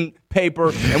student paper,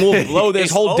 and we'll blow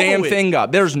this whole damn thing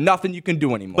up. There's nothing you can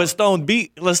do anymore. But Stone,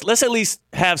 let's at least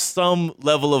have some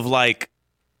level of like,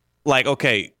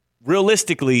 okay,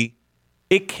 realistically,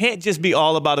 it can't just be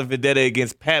all about a vendetta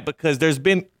against Pat because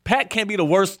Pat can't be the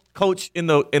worst coach in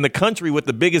the country with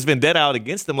the biggest vendetta out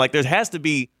against him. Like, there has to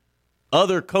be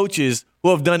other coaches who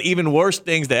have done even worse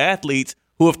things to athletes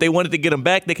who, if they wanted to get them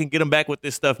back, they can get them back with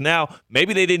this stuff now.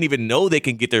 Maybe they didn't even know they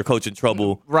can get their coach in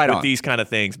trouble with these kind of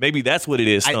things. Maybe that's what it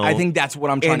is, Stone. I think that's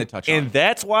what I'm trying to touch on. And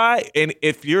that's why, and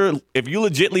if you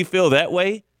legitimately feel that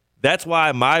way, that's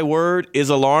why my word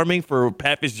is alarming for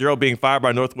Pat Fitzgerald being fired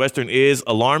by Northwestern is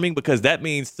alarming, because that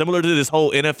means, similar to this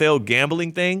whole NFL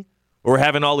gambling thing, or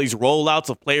having all these rollouts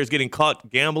of players getting caught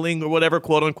gambling or whatever,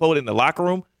 quote unquote, in the locker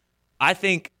room. I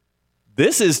think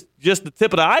this is just the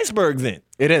tip of the iceberg then.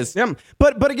 It is. Yeah.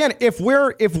 But again, if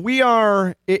we're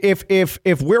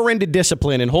into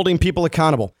discipline and holding people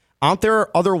accountable, aren't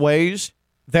there other ways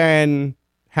than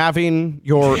having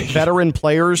your veteran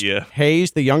players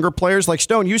haze the younger players? Like,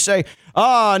 Stone, you say,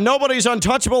 nobody's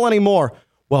untouchable anymore.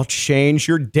 Well, change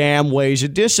your damn ways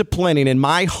of disciplining. In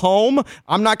my home,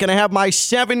 I'm not going to have my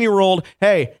 7-year-old,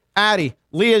 hey, Addie,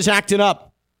 Leah's acting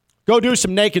up. Go do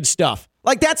some naked stuff.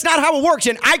 Like, that's not how it works.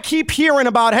 And I keep hearing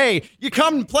about, hey, you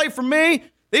come and play for me?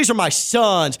 These are my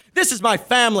sons. This is my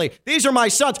family. These are my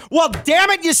sons. Well, damn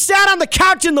it, you sat on the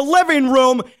couch in the living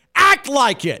room. Act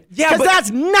like it. Yeah, because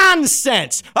that's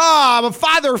nonsense. I'm a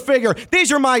father figure. These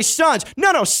are my sons.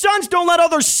 No, sons don't let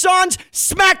other sons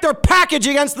smack their package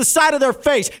against the side of their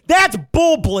face. That's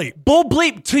bull bleep. Bull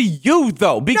bleep to you,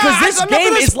 though, because this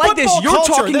game is like this. You're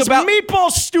talking about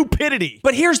meatball stupidity.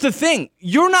 But here's the thing.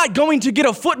 You're not going to get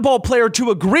a football player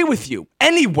to agree with you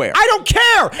anywhere. I don't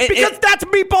care, because that's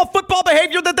meatball football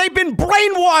behavior that they've been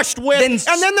brainwashed with,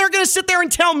 and then they're going to sit there and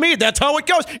tell me that's how it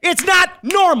goes. It's not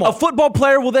normal. A football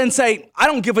player will then say, I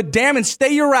don't give a damn, and stay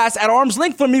your ass at arm's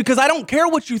length from me because I don't care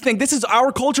what you think. This is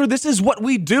our culture. This is what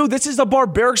we do. This is a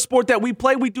barbaric sport that we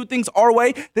play. We do things our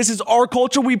way. This is our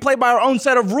culture. We play by our own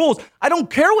set of rules. I don't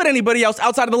care what anybody else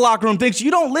outside of the locker room thinks.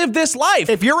 You don't live this life.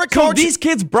 If you're a coach, so these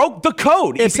kids broke the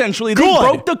code, essentially. They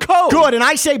broke the code. Good, and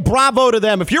I say bravo to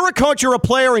them. If you're a coach or a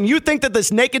player and you think that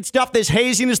this naked stuff, this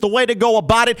hazing is the way to go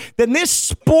about it, then this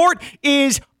sport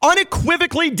is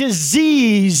unequivocally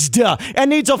diseased and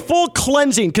needs a full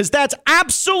cleansing, because that's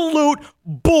absolute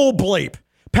bull bleep.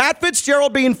 Pat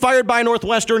Fitzgerald being fired by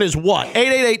Northwestern is what?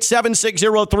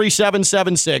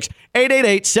 888-760-3776.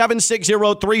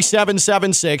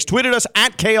 888-760-3776. Tweeted us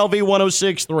at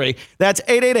KLV1063. That's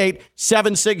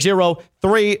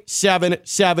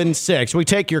 888-760-3776. We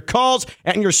take your calls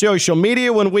and your social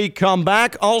media when we come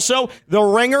back. Also, The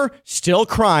Ringer still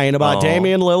crying about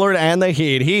Damian Lillard and the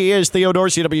Heat. He is Theo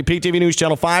Dorsey, WPTV News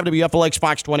Channel 5, WFLX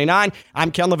Fox 29.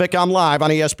 I'm Ken LaVicka. I'm live on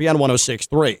ESPN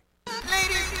 1063.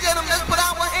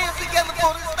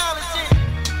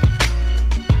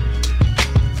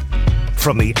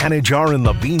 From the Anajar and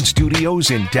Levine Studios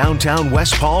in downtown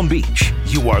West Palm Beach,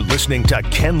 you are listening to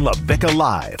Ken LaVicka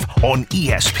Live on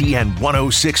ESPN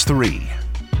 1063.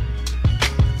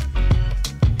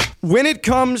 When it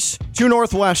comes to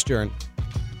Northwestern,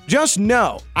 just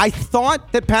know, I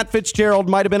thought that Pat Fitzgerald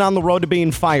might have been on the road to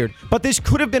being fired, but this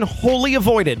could have been wholly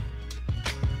avoided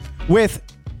with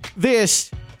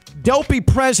this dopey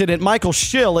president, Michael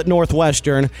Schill at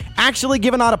Northwestern, actually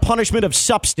giving out a punishment of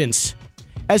substance.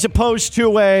 As opposed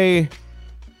to I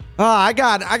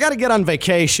got to get on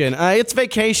vacation. It's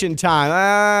vacation time.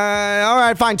 All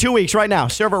right, fine, 2 weeks right now.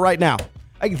 Serve it right now.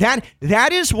 Like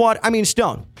that is what, I mean,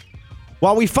 Stone,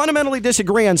 while we fundamentally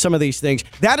disagree on some of these things,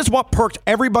 that is what perked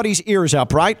everybody's ears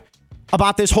up, right?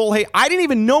 About this whole, I didn't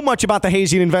even know much about the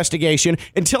hazing investigation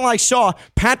until I saw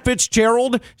Pat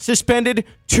Fitzgerald suspended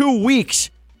 2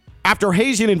 weeks after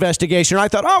hazing investigation. I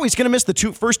thought, he's going to miss the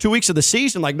first 2 weeks of the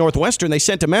season like Northwestern. They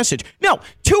sent a message. No,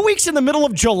 2 weeks in the middle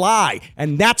of July.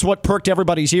 And that's what perked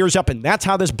everybody's ears up. And that's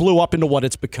how this blew up into what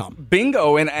it's become.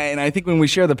 Bingo. And I think when we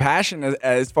share the passion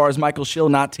as far as Michael Schill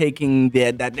not taking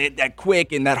that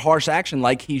quick and that harsh action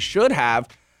like he should have,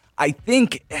 I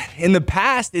think in the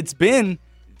past it's been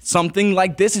something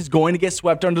like this is going to get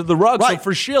swept under the rug. Right. So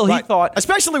for Schill, he thought...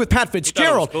 Especially with Pat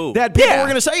Fitzgerald, that people were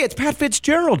going to say, it's Pat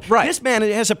Fitzgerald. Right. This man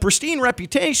has a pristine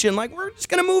reputation. Like, we're just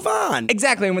going to move on.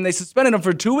 Exactly. And when they suspended him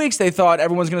for 2 weeks, they thought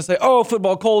everyone's going to say,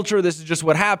 football culture, this is just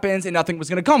what happens, and nothing was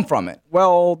going to come from it.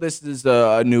 Well, this is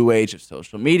a new age of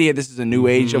social media. This is a new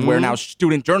age of where now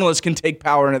student journalists can take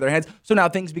power into their hands. So now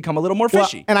things become a little more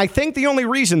fishy. Well, and I think the only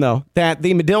reason, though, that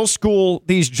the Medill School,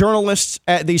 these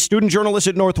student journalists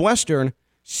at Northwestern,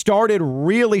 started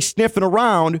really sniffing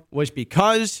around was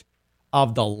because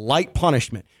of the light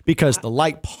punishment. Because the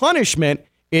light punishment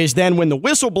is then when the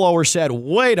whistleblower said,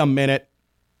 wait a minute,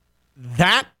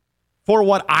 that for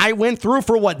what I went through,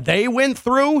 for what they went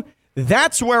through,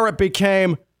 that's where it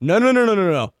became,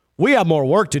 no. We have more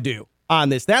work to do on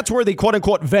this. That's where the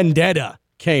quote-unquote vendetta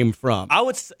came from. I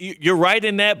would. You're right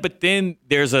in that, but then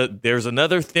there's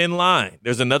another thin line.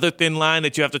 There's another thin line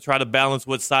that you have to try to balance.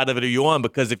 What side of it are you on?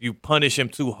 Because if you punish him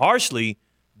too harshly,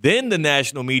 then the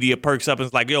national media perks up and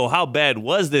is like, "Yo, how bad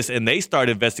was this?" And they start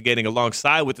investigating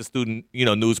alongside with the student,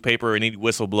 newspaper and any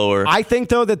whistleblower. I think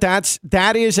though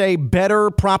that is a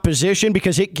better proposition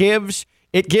because it gives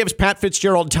Pat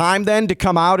Fitzgerald time then to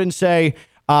come out and say,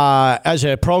 as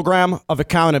a program of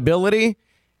accountability,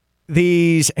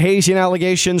 these hazing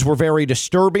allegations were very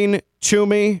disturbing to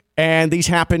me, and these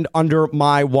happened under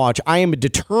my watch. I am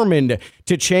determined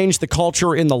to change the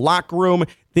culture in the locker room.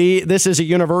 This is a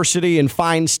university in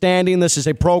fine standing. This is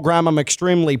a program I'm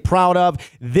extremely proud of.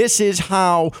 This is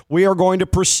how we are going to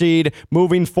proceed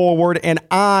moving forward, and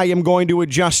I am going to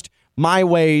adjust my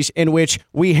ways in which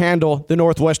we handle the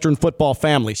Northwestern football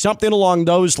family. Something along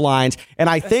those lines. And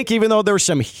I think even though there's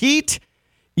some heat,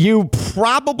 you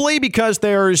probably, because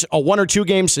there's a 1 or 2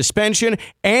 game suspension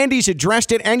and he's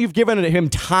addressed it and you've given him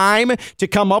time to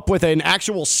come up with an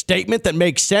actual statement that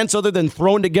makes sense other than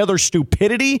throwing together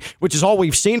stupidity, which is all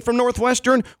we've seen from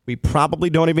Northwestern, we probably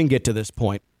don't even get to this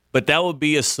point. But that would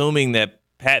be assuming that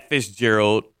Pat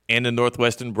Fitzgerald and the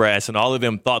Northwestern brass and all of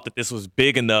them thought that this was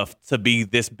big enough to be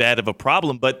this bad of a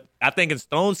problem. But I think in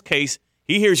Stone's case,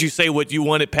 he hears you say what you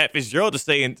wanted Pat Fitzgerald to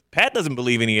say, and Pat doesn't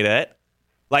believe any of that.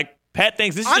 Like, Pat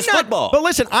thinks this is just football. But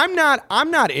listen, I'm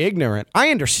not ignorant. I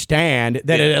understand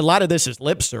that a lot of this is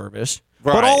lip service.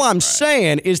 Right, but all I'm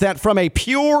saying is that from a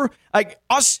pure,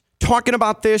 us talking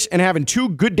about this and having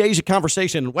 2 good days of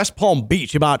conversation in West Palm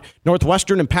Beach about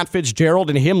Northwestern and Pat Fitzgerald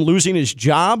and him losing his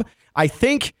job, I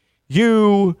think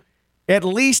you at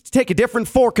least take a different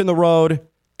fork in the road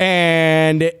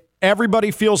and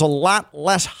everybody feels a lot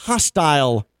less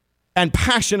hostile and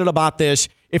passionate about this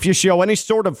if you show any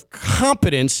sort of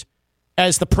competence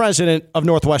as the president of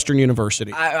Northwestern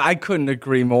University. I couldn't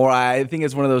agree more. I think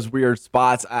it's one of those weird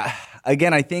spots.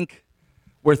 I think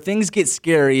where things get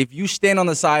scary, if you stand on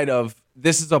the side of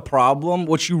this is a problem,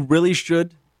 what you really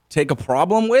should take a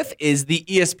problem with is the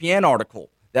ESPN article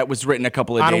that was written a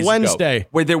couple of days on Wednesday ago,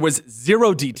 where there was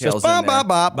zero details in there. That's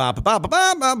what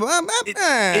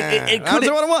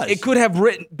it was. It could have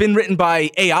been written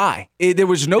by AI. There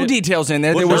was no details in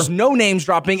there. There was no names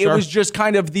dropping. It was just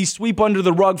kind of the sweep under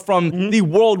the rug from the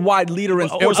worldwide leader in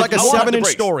sports. It was like a 7-inch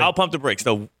story. I'll pump the brakes.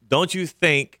 So don't you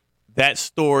think that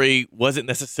story wasn't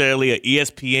necessarily an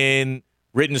ESPN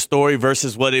written story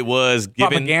versus what it was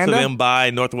given to them by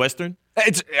Northwestern?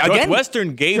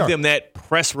 Northwestern gave them that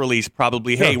press release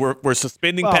probably, hey, we're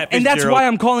suspending Pat Fitzgerald. And that's why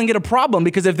I'm calling it a problem,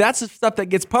 because if that's the stuff that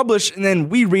gets published and then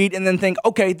we read and then think,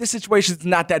 okay, this situation's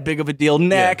not that big of a deal,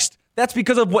 next. That's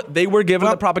because of what they were given,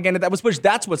 the propaganda that was pushed.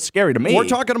 That's what's scary to me. We're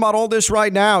talking about all this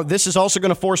right now. This is also going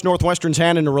to force Northwestern's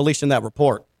hand into releasing that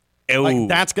report.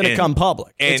 That's going to come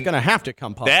public. It's going to have to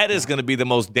come public. That is going to be the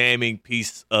most damning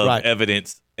piece of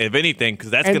evidence, if anything,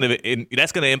 because that's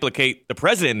going to implicate the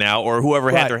president now or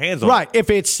whoever had their hands on it. Right. If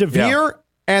it's severe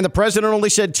and the president only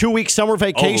said 2-week summer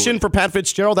vacation for Pat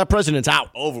Fitzgerald, that president's out.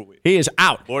 Over with. He is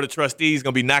out. Board of Trustees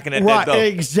going to be knocking at that door.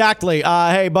 Exactly.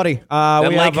 Hey, buddy.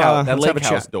 That lake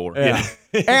house door. Yeah.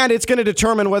 And it's going to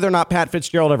determine whether or not Pat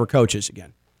Fitzgerald ever coaches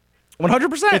again.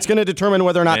 100%. It's going to determine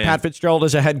whether or not Pat Fitzgerald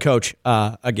is a head coach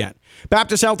again.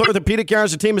 Baptist Health Orthopedic Care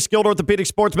is a team of skilled orthopedic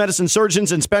sports medicine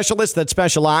surgeons and specialists that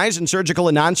specialize in surgical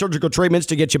and non-surgical treatments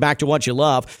to get you back to what you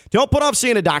love. Don't put off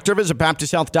seeing a doctor. Visit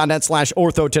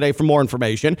baptisthealth.net/ortho today for more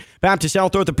information. Baptist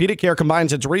Health Orthopedic Care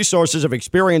combines its resources of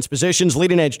experienced physicians,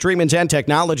 leading-edge treatments, and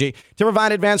technology to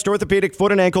provide advanced orthopedic,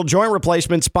 foot and ankle, joint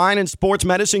replacement, spine, and sports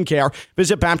medicine care.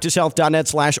 Visit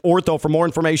baptisthealth.net/ortho for more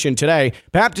information today.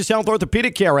 Baptist Health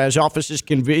Orthopedic Care has offices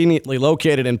conveniently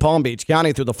located in Palm Beach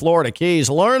County through the Florida Keys.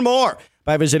 Learn more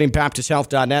by visiting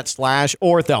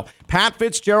baptisthealth.net/ortho. Pat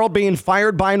Fitzgerald being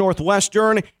fired by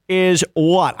Northwestern is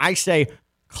what? I say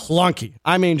clunky.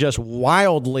 I mean, just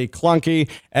wildly clunky.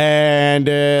 And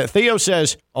Theo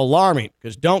says alarming,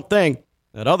 because don't think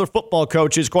that other football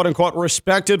coaches, quote-unquote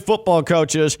respected football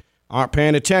coaches, aren't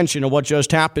paying attention to what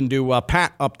just happened to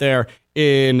Pat up there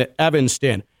in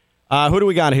Evanston. Who do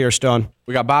we got here, Stone?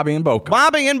 We got Bobby and Boca.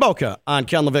 Bobby and Boca on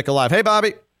Ken LaVicka Live. Hey,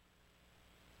 Bobby.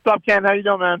 What's up, Ken? How you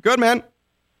doing, man? Good, man.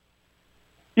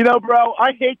 You know, bro,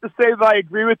 I hate to say that I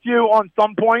agree with you on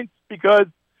some points because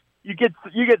you get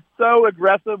so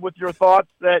aggressive with your thoughts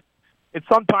that it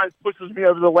sometimes pushes me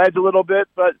over the ledge a little bit.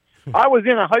 But I was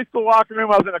in a high school locker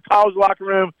room, I was in a college locker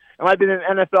room, and I've been in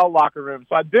an NFL locker room.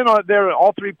 So I've been there on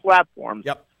all three platforms.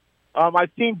 Yep.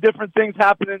 I've seen different things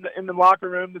happen in the locker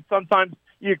room that sometimes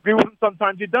you agree with them,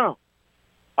 sometimes you don't.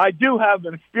 I do have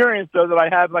an experience, though, that I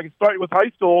had, like it started with high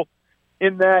school,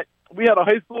 in that we had a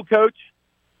high school coach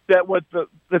that was the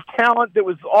talent that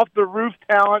was off the roof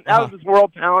talent, out of this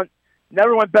world talent,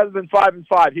 never went better than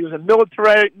 5-5. He was a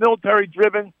military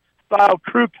driven style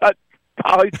crew cut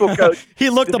high school coach. He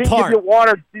looked the part. Give you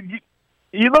water.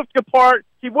 He looked the part.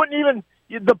 He wouldn't even.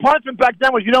 The punishment back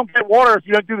then was you don't get water if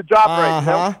you don't do the job right. You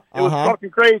know? It was fucking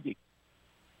crazy.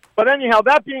 But anyhow,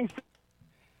 that being said,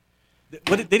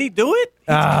 Did he do it?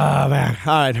 Man.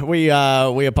 All right. We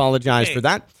apologize for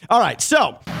that. All right.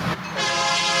 So,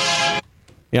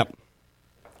 yep.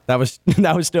 That was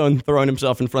Stone throwing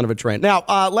himself in front of a train. Now,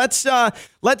 let's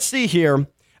see here.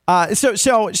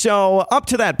 So up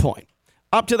to that point,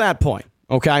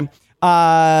 okay?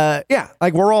 Yeah,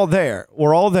 like we're all there.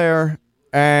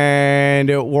 And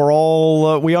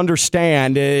we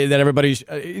understand that everybody's,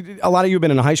 a lot of you have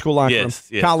been in a high school locker room,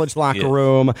 college locker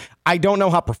room. I don't know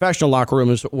how professional locker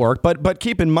rooms work, but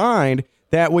keep in mind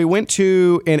that we went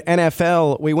to an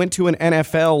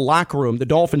NFL locker room, the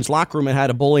Dolphins locker room, and had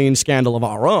a bullying scandal of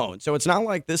our own. So it's not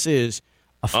like this is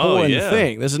a foreign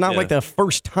thing. This is not like the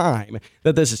first time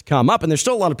that this has come up. And there's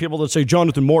still a lot of people that say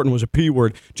Jonathan Morton was a P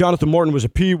word. Jonathan Morton was a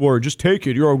P word. Just take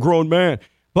it. You're a grown man.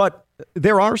 But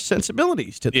there are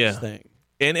sensibilities to this thing.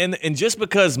 And just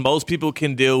because most people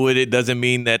can deal with it doesn't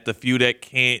mean that the few that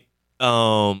can't,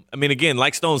 I mean, again,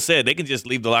 like Stone said, they can just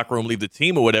leave the locker room, leave the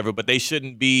team or whatever, but they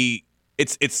shouldn't be.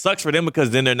 It sucks for them because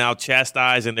then they're now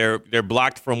chastised and they're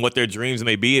blocked from what their dreams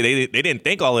may be. They didn't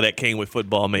think all of that came with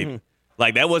football, maybe.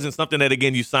 Like, that wasn't something that,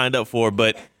 again, you signed up for.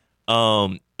 But,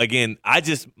 again,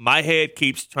 my head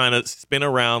keeps trying to spin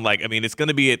around. Like, I mean, it's going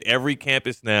to be at every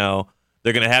campus now.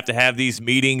 They're going to have these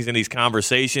meetings and these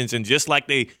conversations. And just like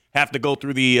they have to go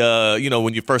through the,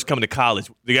 when you first come to college,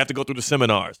 you have to go through the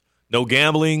seminars. No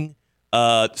gambling,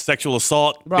 sexual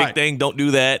assault, big thing, don't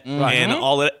do that. And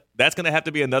all of that. That's going to have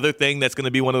to be another thing that's going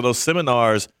to be one of those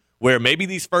seminars where maybe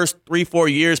these first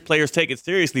 3-4 years players take it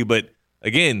seriously. But,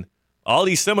 again, all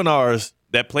these seminars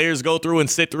that players go through and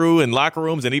sit through in locker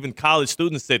rooms and even college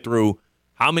students sit through,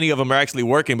 how many of them are actually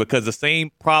working? Because the same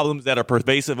problems that are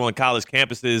pervasive on college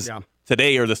campuses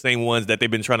today are the same ones that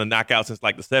they've been trying to knock out since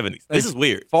like the 70s. This is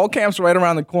weird. Fall camp's right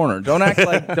around the corner. Don't act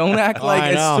like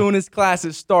as soon as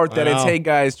classes start that it's, hey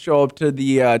guys, show up to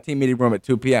the team meeting room at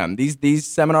 2 p.m. These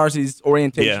seminars, these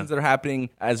orientations that are happening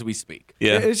as we speak.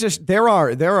 Yeah, it's just there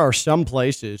are some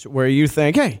places where you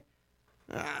think, hey,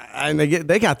 and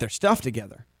they got their stuff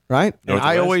together. Right? And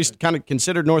I always kind of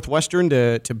considered Northwestern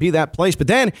to be that place. But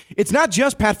then it's not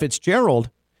just Pat Fitzgerald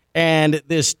and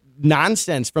this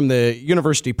nonsense from the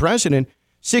university president.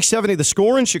 670 The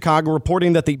Score in Chicago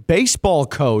reporting that the baseball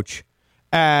coach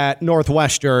at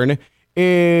Northwestern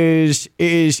is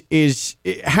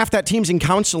half that team's in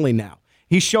counseling now.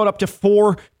 He showed up to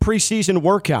 4 preseason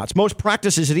workouts. Most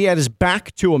practices that he had his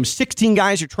back to him. 16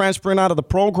 guys are transferring out of the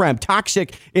program.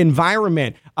 Toxic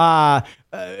environment.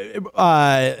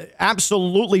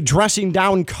 Absolutely dressing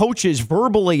down coaches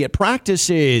verbally at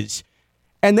practices.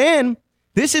 And then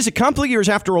this is a couple of years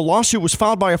after a lawsuit was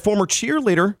filed by a former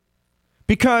cheerleader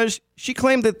because she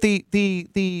claimed that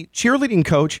the cheerleading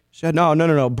coach said,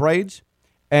 no, braids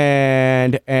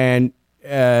and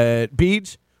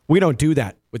beads, we don't do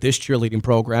that with this cheerleading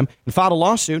program, and filed a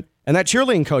lawsuit, and that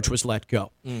cheerleading coach was let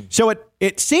go. So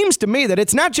it seems to me that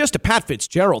it's not just a Pat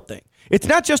Fitzgerald thing. It's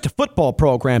not just a football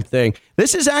program thing.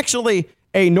 This is actually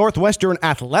a Northwestern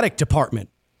athletic department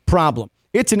problem.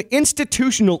 It's an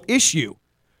institutional issue,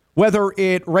 whether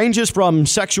it ranges from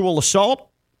sexual assault,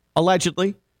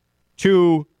 allegedly,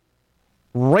 to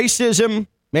racism,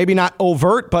 maybe not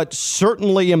overt, but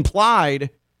certainly implied.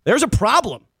 There's a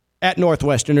problem at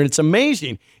Northwestern, and it's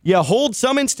amazing. You hold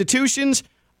some institutions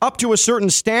up to a certain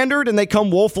standard, and they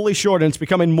come woefully short, and it's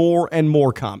becoming more and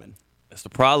more common. That's the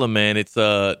problem, man. It's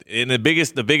and the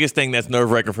biggest thing that's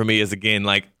nerve-wracking for me is, again,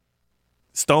 like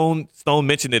Stone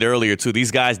mentioned it earlier too.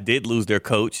 These guys did lose their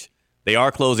coach. They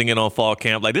are closing in on fall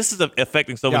camp. Like, this is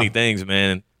affecting so many things,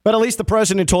 man. But at least the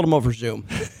president told them over Zoom.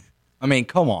 I mean,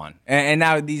 come on. And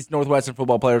now these Northwestern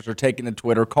football players are taking to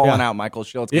Twitter, calling out Michael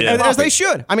Schultz. As they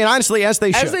should. I mean, honestly, as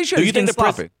they should. As they should. Do you think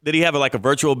did he have a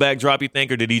virtual backdrop, you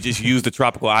think, or did he just use the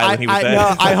tropical island he was at?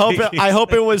 No, I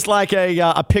hope it was like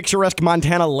a picturesque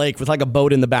Montana lake with like a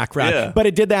boat in the background. Yeah. But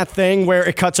it did that thing where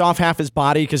it cuts off half his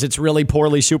body because it's really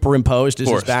poorly superimposed as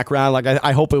his background. Like,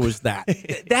 I hope it was that.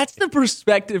 That's the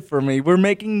perspective for me. We're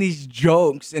making these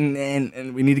jokes,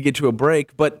 and we need to get to a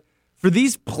break, but for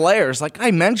these players, like I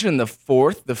mentioned, the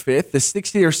 4th, the 5th, the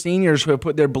 6th-year seniors who have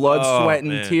put their blood, sweat,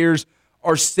 and tears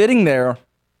are sitting there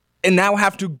and now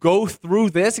have to go through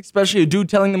this, especially a dude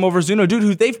telling them over Zoom, a dude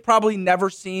who they've probably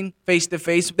never seen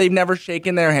face-to-face. They've never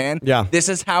shaken their hand. Yeah. This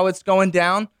is how it's going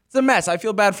down. It's a mess. I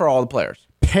feel bad for all the players.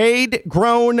 Paid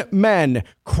grown men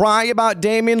cry about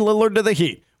Damian Lillard to the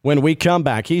Heat. When we come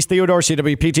back, he's Theodore,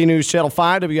 CWPT News Channel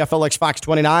 5, WFLX Fox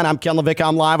 29. I'm Ken Levick.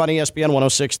 I'm live on ESPN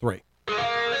 106.3.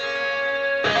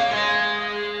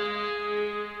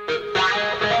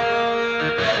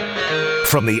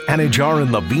 From the Anajar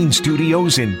and Levine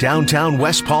Studios in downtown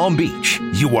West Palm Beach,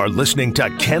 you are listening to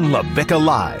Ken LaVicka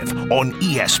Live on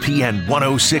ESPN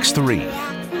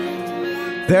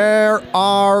 106.3. There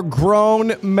are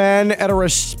grown men at a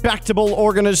respectable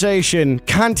organization,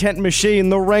 Content Machine,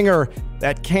 The Ringer,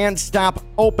 that can't stop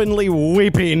openly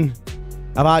weeping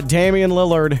about Damian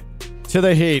Lillard to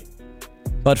the Heat.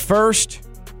 But first,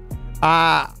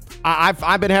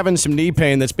 I've been having some knee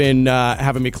pain that's been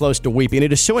having me close to weeping.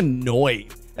 It is so annoying.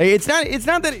 It's not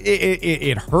that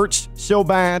it hurts so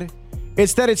bad.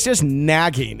 It's that it's just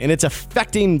nagging, and it's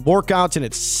affecting workouts, and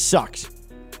it sucks.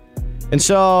 And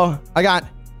so I got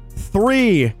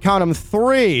 3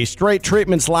 straight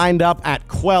treatments lined up at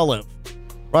Quelliv,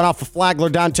 right off of Flagler,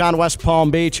 downtown West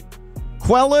Palm Beach.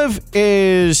 Quelliv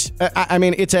is,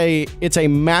 it's a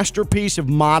masterpiece of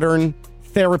modern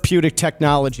therapeutic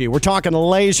technology. We're talking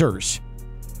lasers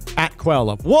at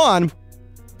Quelliv. 1,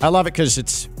 I love it because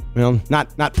it's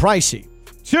not pricey.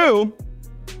 2,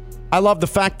 I love the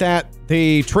fact that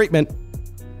the treatment,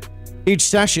 each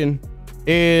session,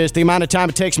 is the amount of time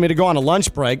it takes me to go on a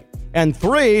lunch break. And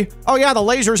 3, the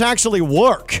lasers actually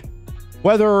work.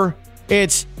 Whether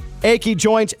it's achy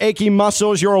joints, achy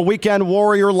muscles, you're a weekend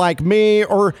warrior like me,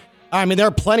 or there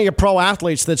are plenty of pro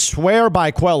athletes that swear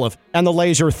by Quelliv and the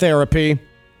laser therapy.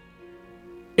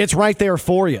 It's right there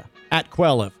for you at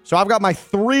Quelliv. So I've got my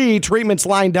 3 treatments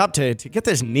lined up to get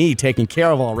this knee taken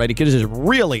care of already because it's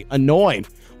really annoying.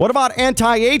 What about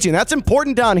anti-aging? That's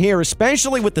important down here,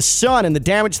 especially with the sun and the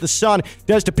damage the sun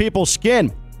does to people's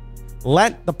skin.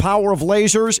 Let the power of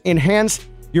lasers enhance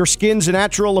your skin's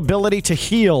natural ability to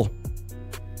heal.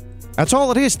 That's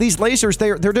all it is. These lasers,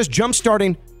 they're just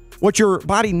jump-starting what your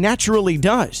body naturally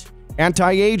does.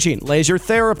 Anti-aging, laser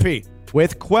therapy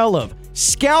with Quelliv.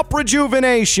 Scalp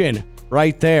rejuvenation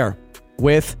right there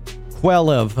with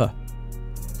Quelev.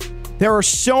 There are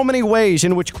so many ways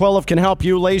in which Quelev can help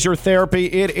you. Laser therapy,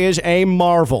 it is a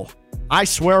marvel. I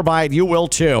swear by it, you will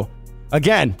too.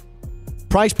 Again,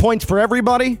 price points for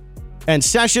everybody and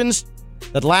sessions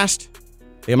that last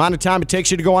the amount of time it takes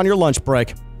you to go on your lunch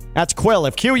break. That's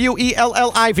Quelev, Quelliv,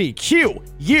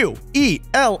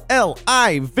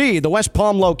 Quelliv, the West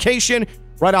Palm location,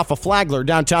 right off of Flagler,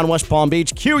 downtown West Palm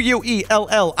Beach,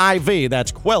 Quelliv,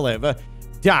 that's Quelev.com.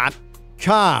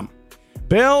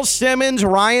 Bill Simmons,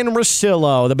 Ryan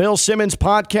Russillo. The Bill Simmons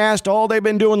podcast, all they've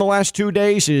been doing the last 2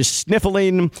 days is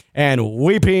sniffling and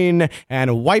weeping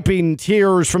and wiping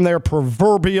tears from their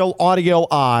proverbial audio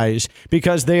eyes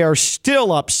because they are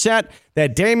still upset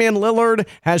that Damian Lillard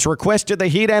has requested the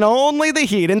Heat and only the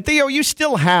Heat. And Theo, you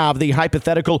still have the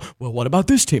hypothetical, well, what about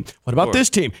this team? What about this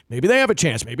team? Maybe they have a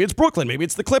chance. Maybe it's Brooklyn. Maybe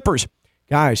it's the Clippers.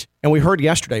 Guys, and we heard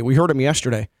him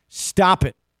yesterday. Stop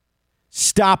it.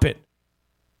 Stop it.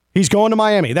 He's going to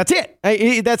Miami. That's it.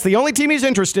 That's the only team he's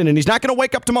interested in. He's not going to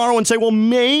wake up tomorrow and say, well,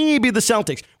 maybe the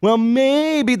Celtics. Well,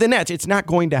 maybe the Nets. It's not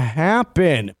going to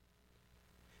happen.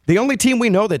 The only team we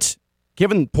know that's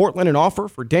given Portland an offer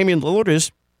for Damian Lillard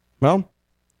is, well,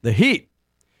 the Heat.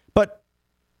 But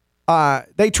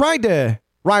they tried to,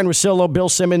 Ryan Russillo, Bill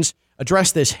Simmons,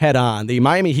 address this head on. The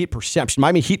Miami Heat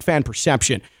fan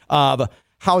perception of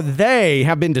how they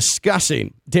have been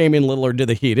discussing Damian Lillard to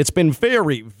the Heat. It's been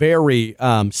very, very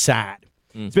sad.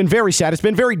 It's been very sad. It's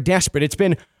been very desperate. It's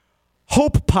been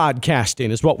hope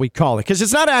podcasting is what we call it, because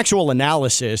it's not actual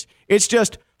analysis. It's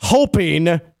just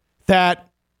hoping that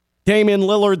Damian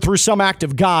Lillard, through some act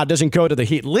of God, doesn't go to the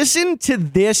Heat. Listen to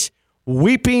this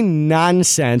weeping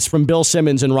nonsense from Bill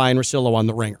Simmons and Ryan Russillo on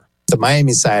The Ringer. The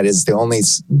Miami side is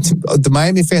the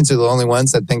Miami fans are the only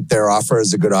ones that think their offer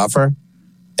is a good offer.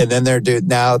 And then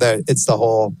now that it's the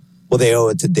whole, well, they owe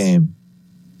it to Dame.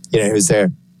 Who's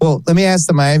there? Well, let me ask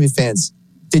the Miami fans.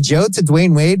 Did you owe it to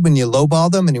Dwayne Wade when you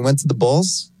lowballed him and he went to the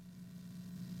Bulls?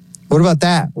 What about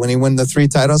that? When he won the 3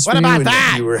 titles for you and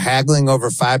you were haggling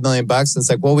over $5 million, and it's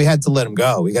like, well, we had to let him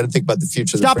go. We got to think about the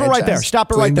future of the franchise.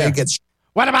 Stop it right there.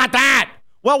 What about that?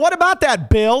 Well, what about that,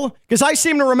 Bill? Because I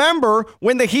seem to remember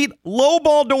when the Heat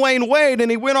lowballed Dwayne Wade and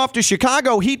he went off to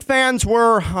Chicago, Heat fans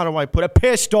were,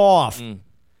 pissed off. And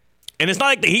it's not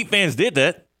like the Heat fans did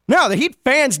that. No, the Heat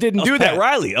fans didn't do that. Pat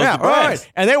Riley.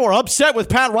 Right. And they were upset with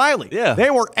Pat Riley. Yeah.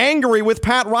 They were angry with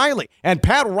Pat Riley. And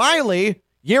Pat Riley,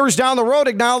 years down the road,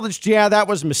 acknowledged, that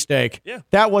was a mistake. Yeah.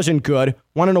 That wasn't good.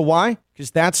 Want to know why?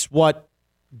 Because that's what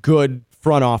good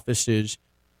front offices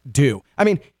do. I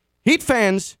mean, Heat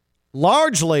fans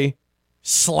largely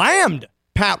slammed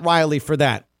Pat Riley for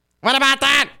that. What about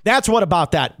that? That's what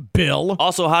about that, Bill.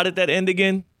 Also, how did that end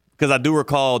again? Because I do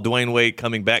recall Dwayne Wade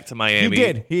coming back to Miami.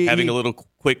 He did. Having a little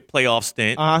quick playoff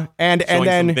stint. And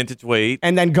then some vintage Wade.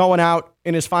 And then going out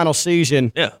in his final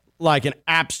season like an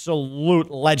absolute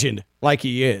legend, like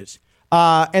he is.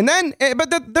 There's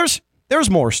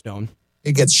more, Stone.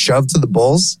 It gets shoved to the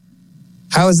Bulls?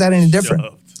 How is that any different?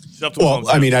 Well,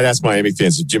 I mean, I'd ask Miami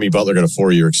fans if Jimmy Butler got a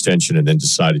 4-year extension and then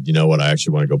decided, you know what, I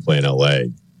actually want to go play in L.A.,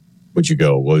 would you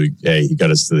go, well, hey, he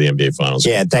got us to the NBA Finals.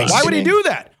 Yeah, thanks. Why would he do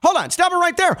that? Hold on, stop it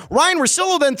right there. Ryan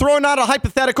Russillo then throwing out a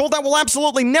hypothetical that will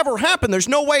absolutely never happen. There's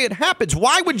no way it happens.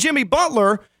 Why would Jimmy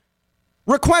Butler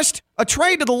request a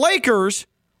trade to the Lakers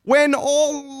when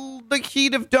all the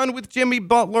Heat have done with Jimmy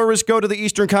Butler is go to the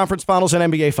Eastern Conference Finals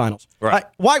and NBA Finals? Right.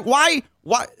 Why?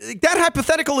 That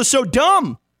hypothetical is so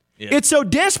dumb. Yeah. It's so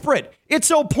desperate. It's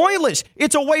so pointless.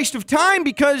 It's a waste of time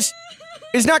because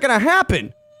it's not going to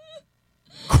happen.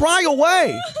 Cry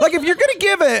away. Like, if you're going to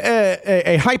give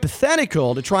a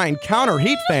hypothetical to try and counter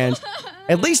Heat fans,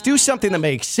 at least do something that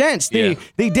makes sense. The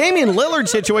Damian Lillard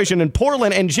situation in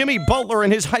Portland and Jimmy Butler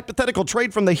and his hypothetical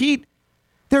trade from the Heat,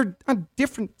 they're on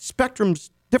different spectrums,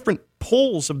 different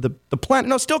poles of the planet.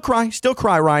 No, still cry,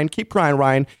 Ryan. Keep crying,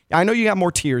 Ryan. I know you got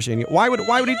more tears in you. Why would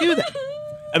he do that?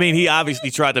 I mean, he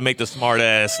obviously tried to make the smart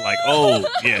ass like,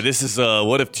 this is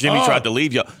what if Jimmy tried to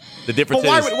leave you? The difference is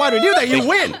why do we do that? You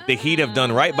win. The Heat have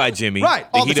done right by Jimmy. Right,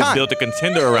 all the the time. Heat have built a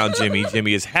contender around Jimmy.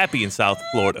 Jimmy is happy in South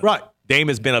Florida. Right. Dame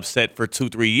has been upset for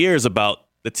 2-3 years about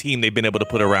the team they've been able to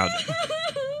put around him.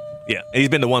 Yeah, and he's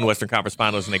been to one Western Conference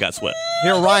Finals and they got swept.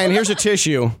 Here, Ryan, here's a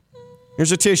tissue.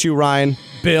 Ryan.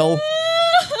 Bill.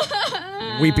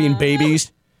 Weeping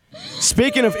babies.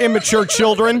 Speaking of immature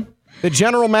children, the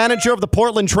general manager of the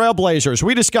Portland Trail Blazers.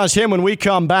 We discuss him when we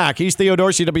come back. He's Theo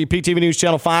Dorsey, WPTV News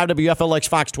Channel 5, WFLX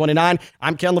Fox 29.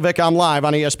 I'm Ken Levick. I'm live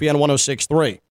on ESPN 106.3.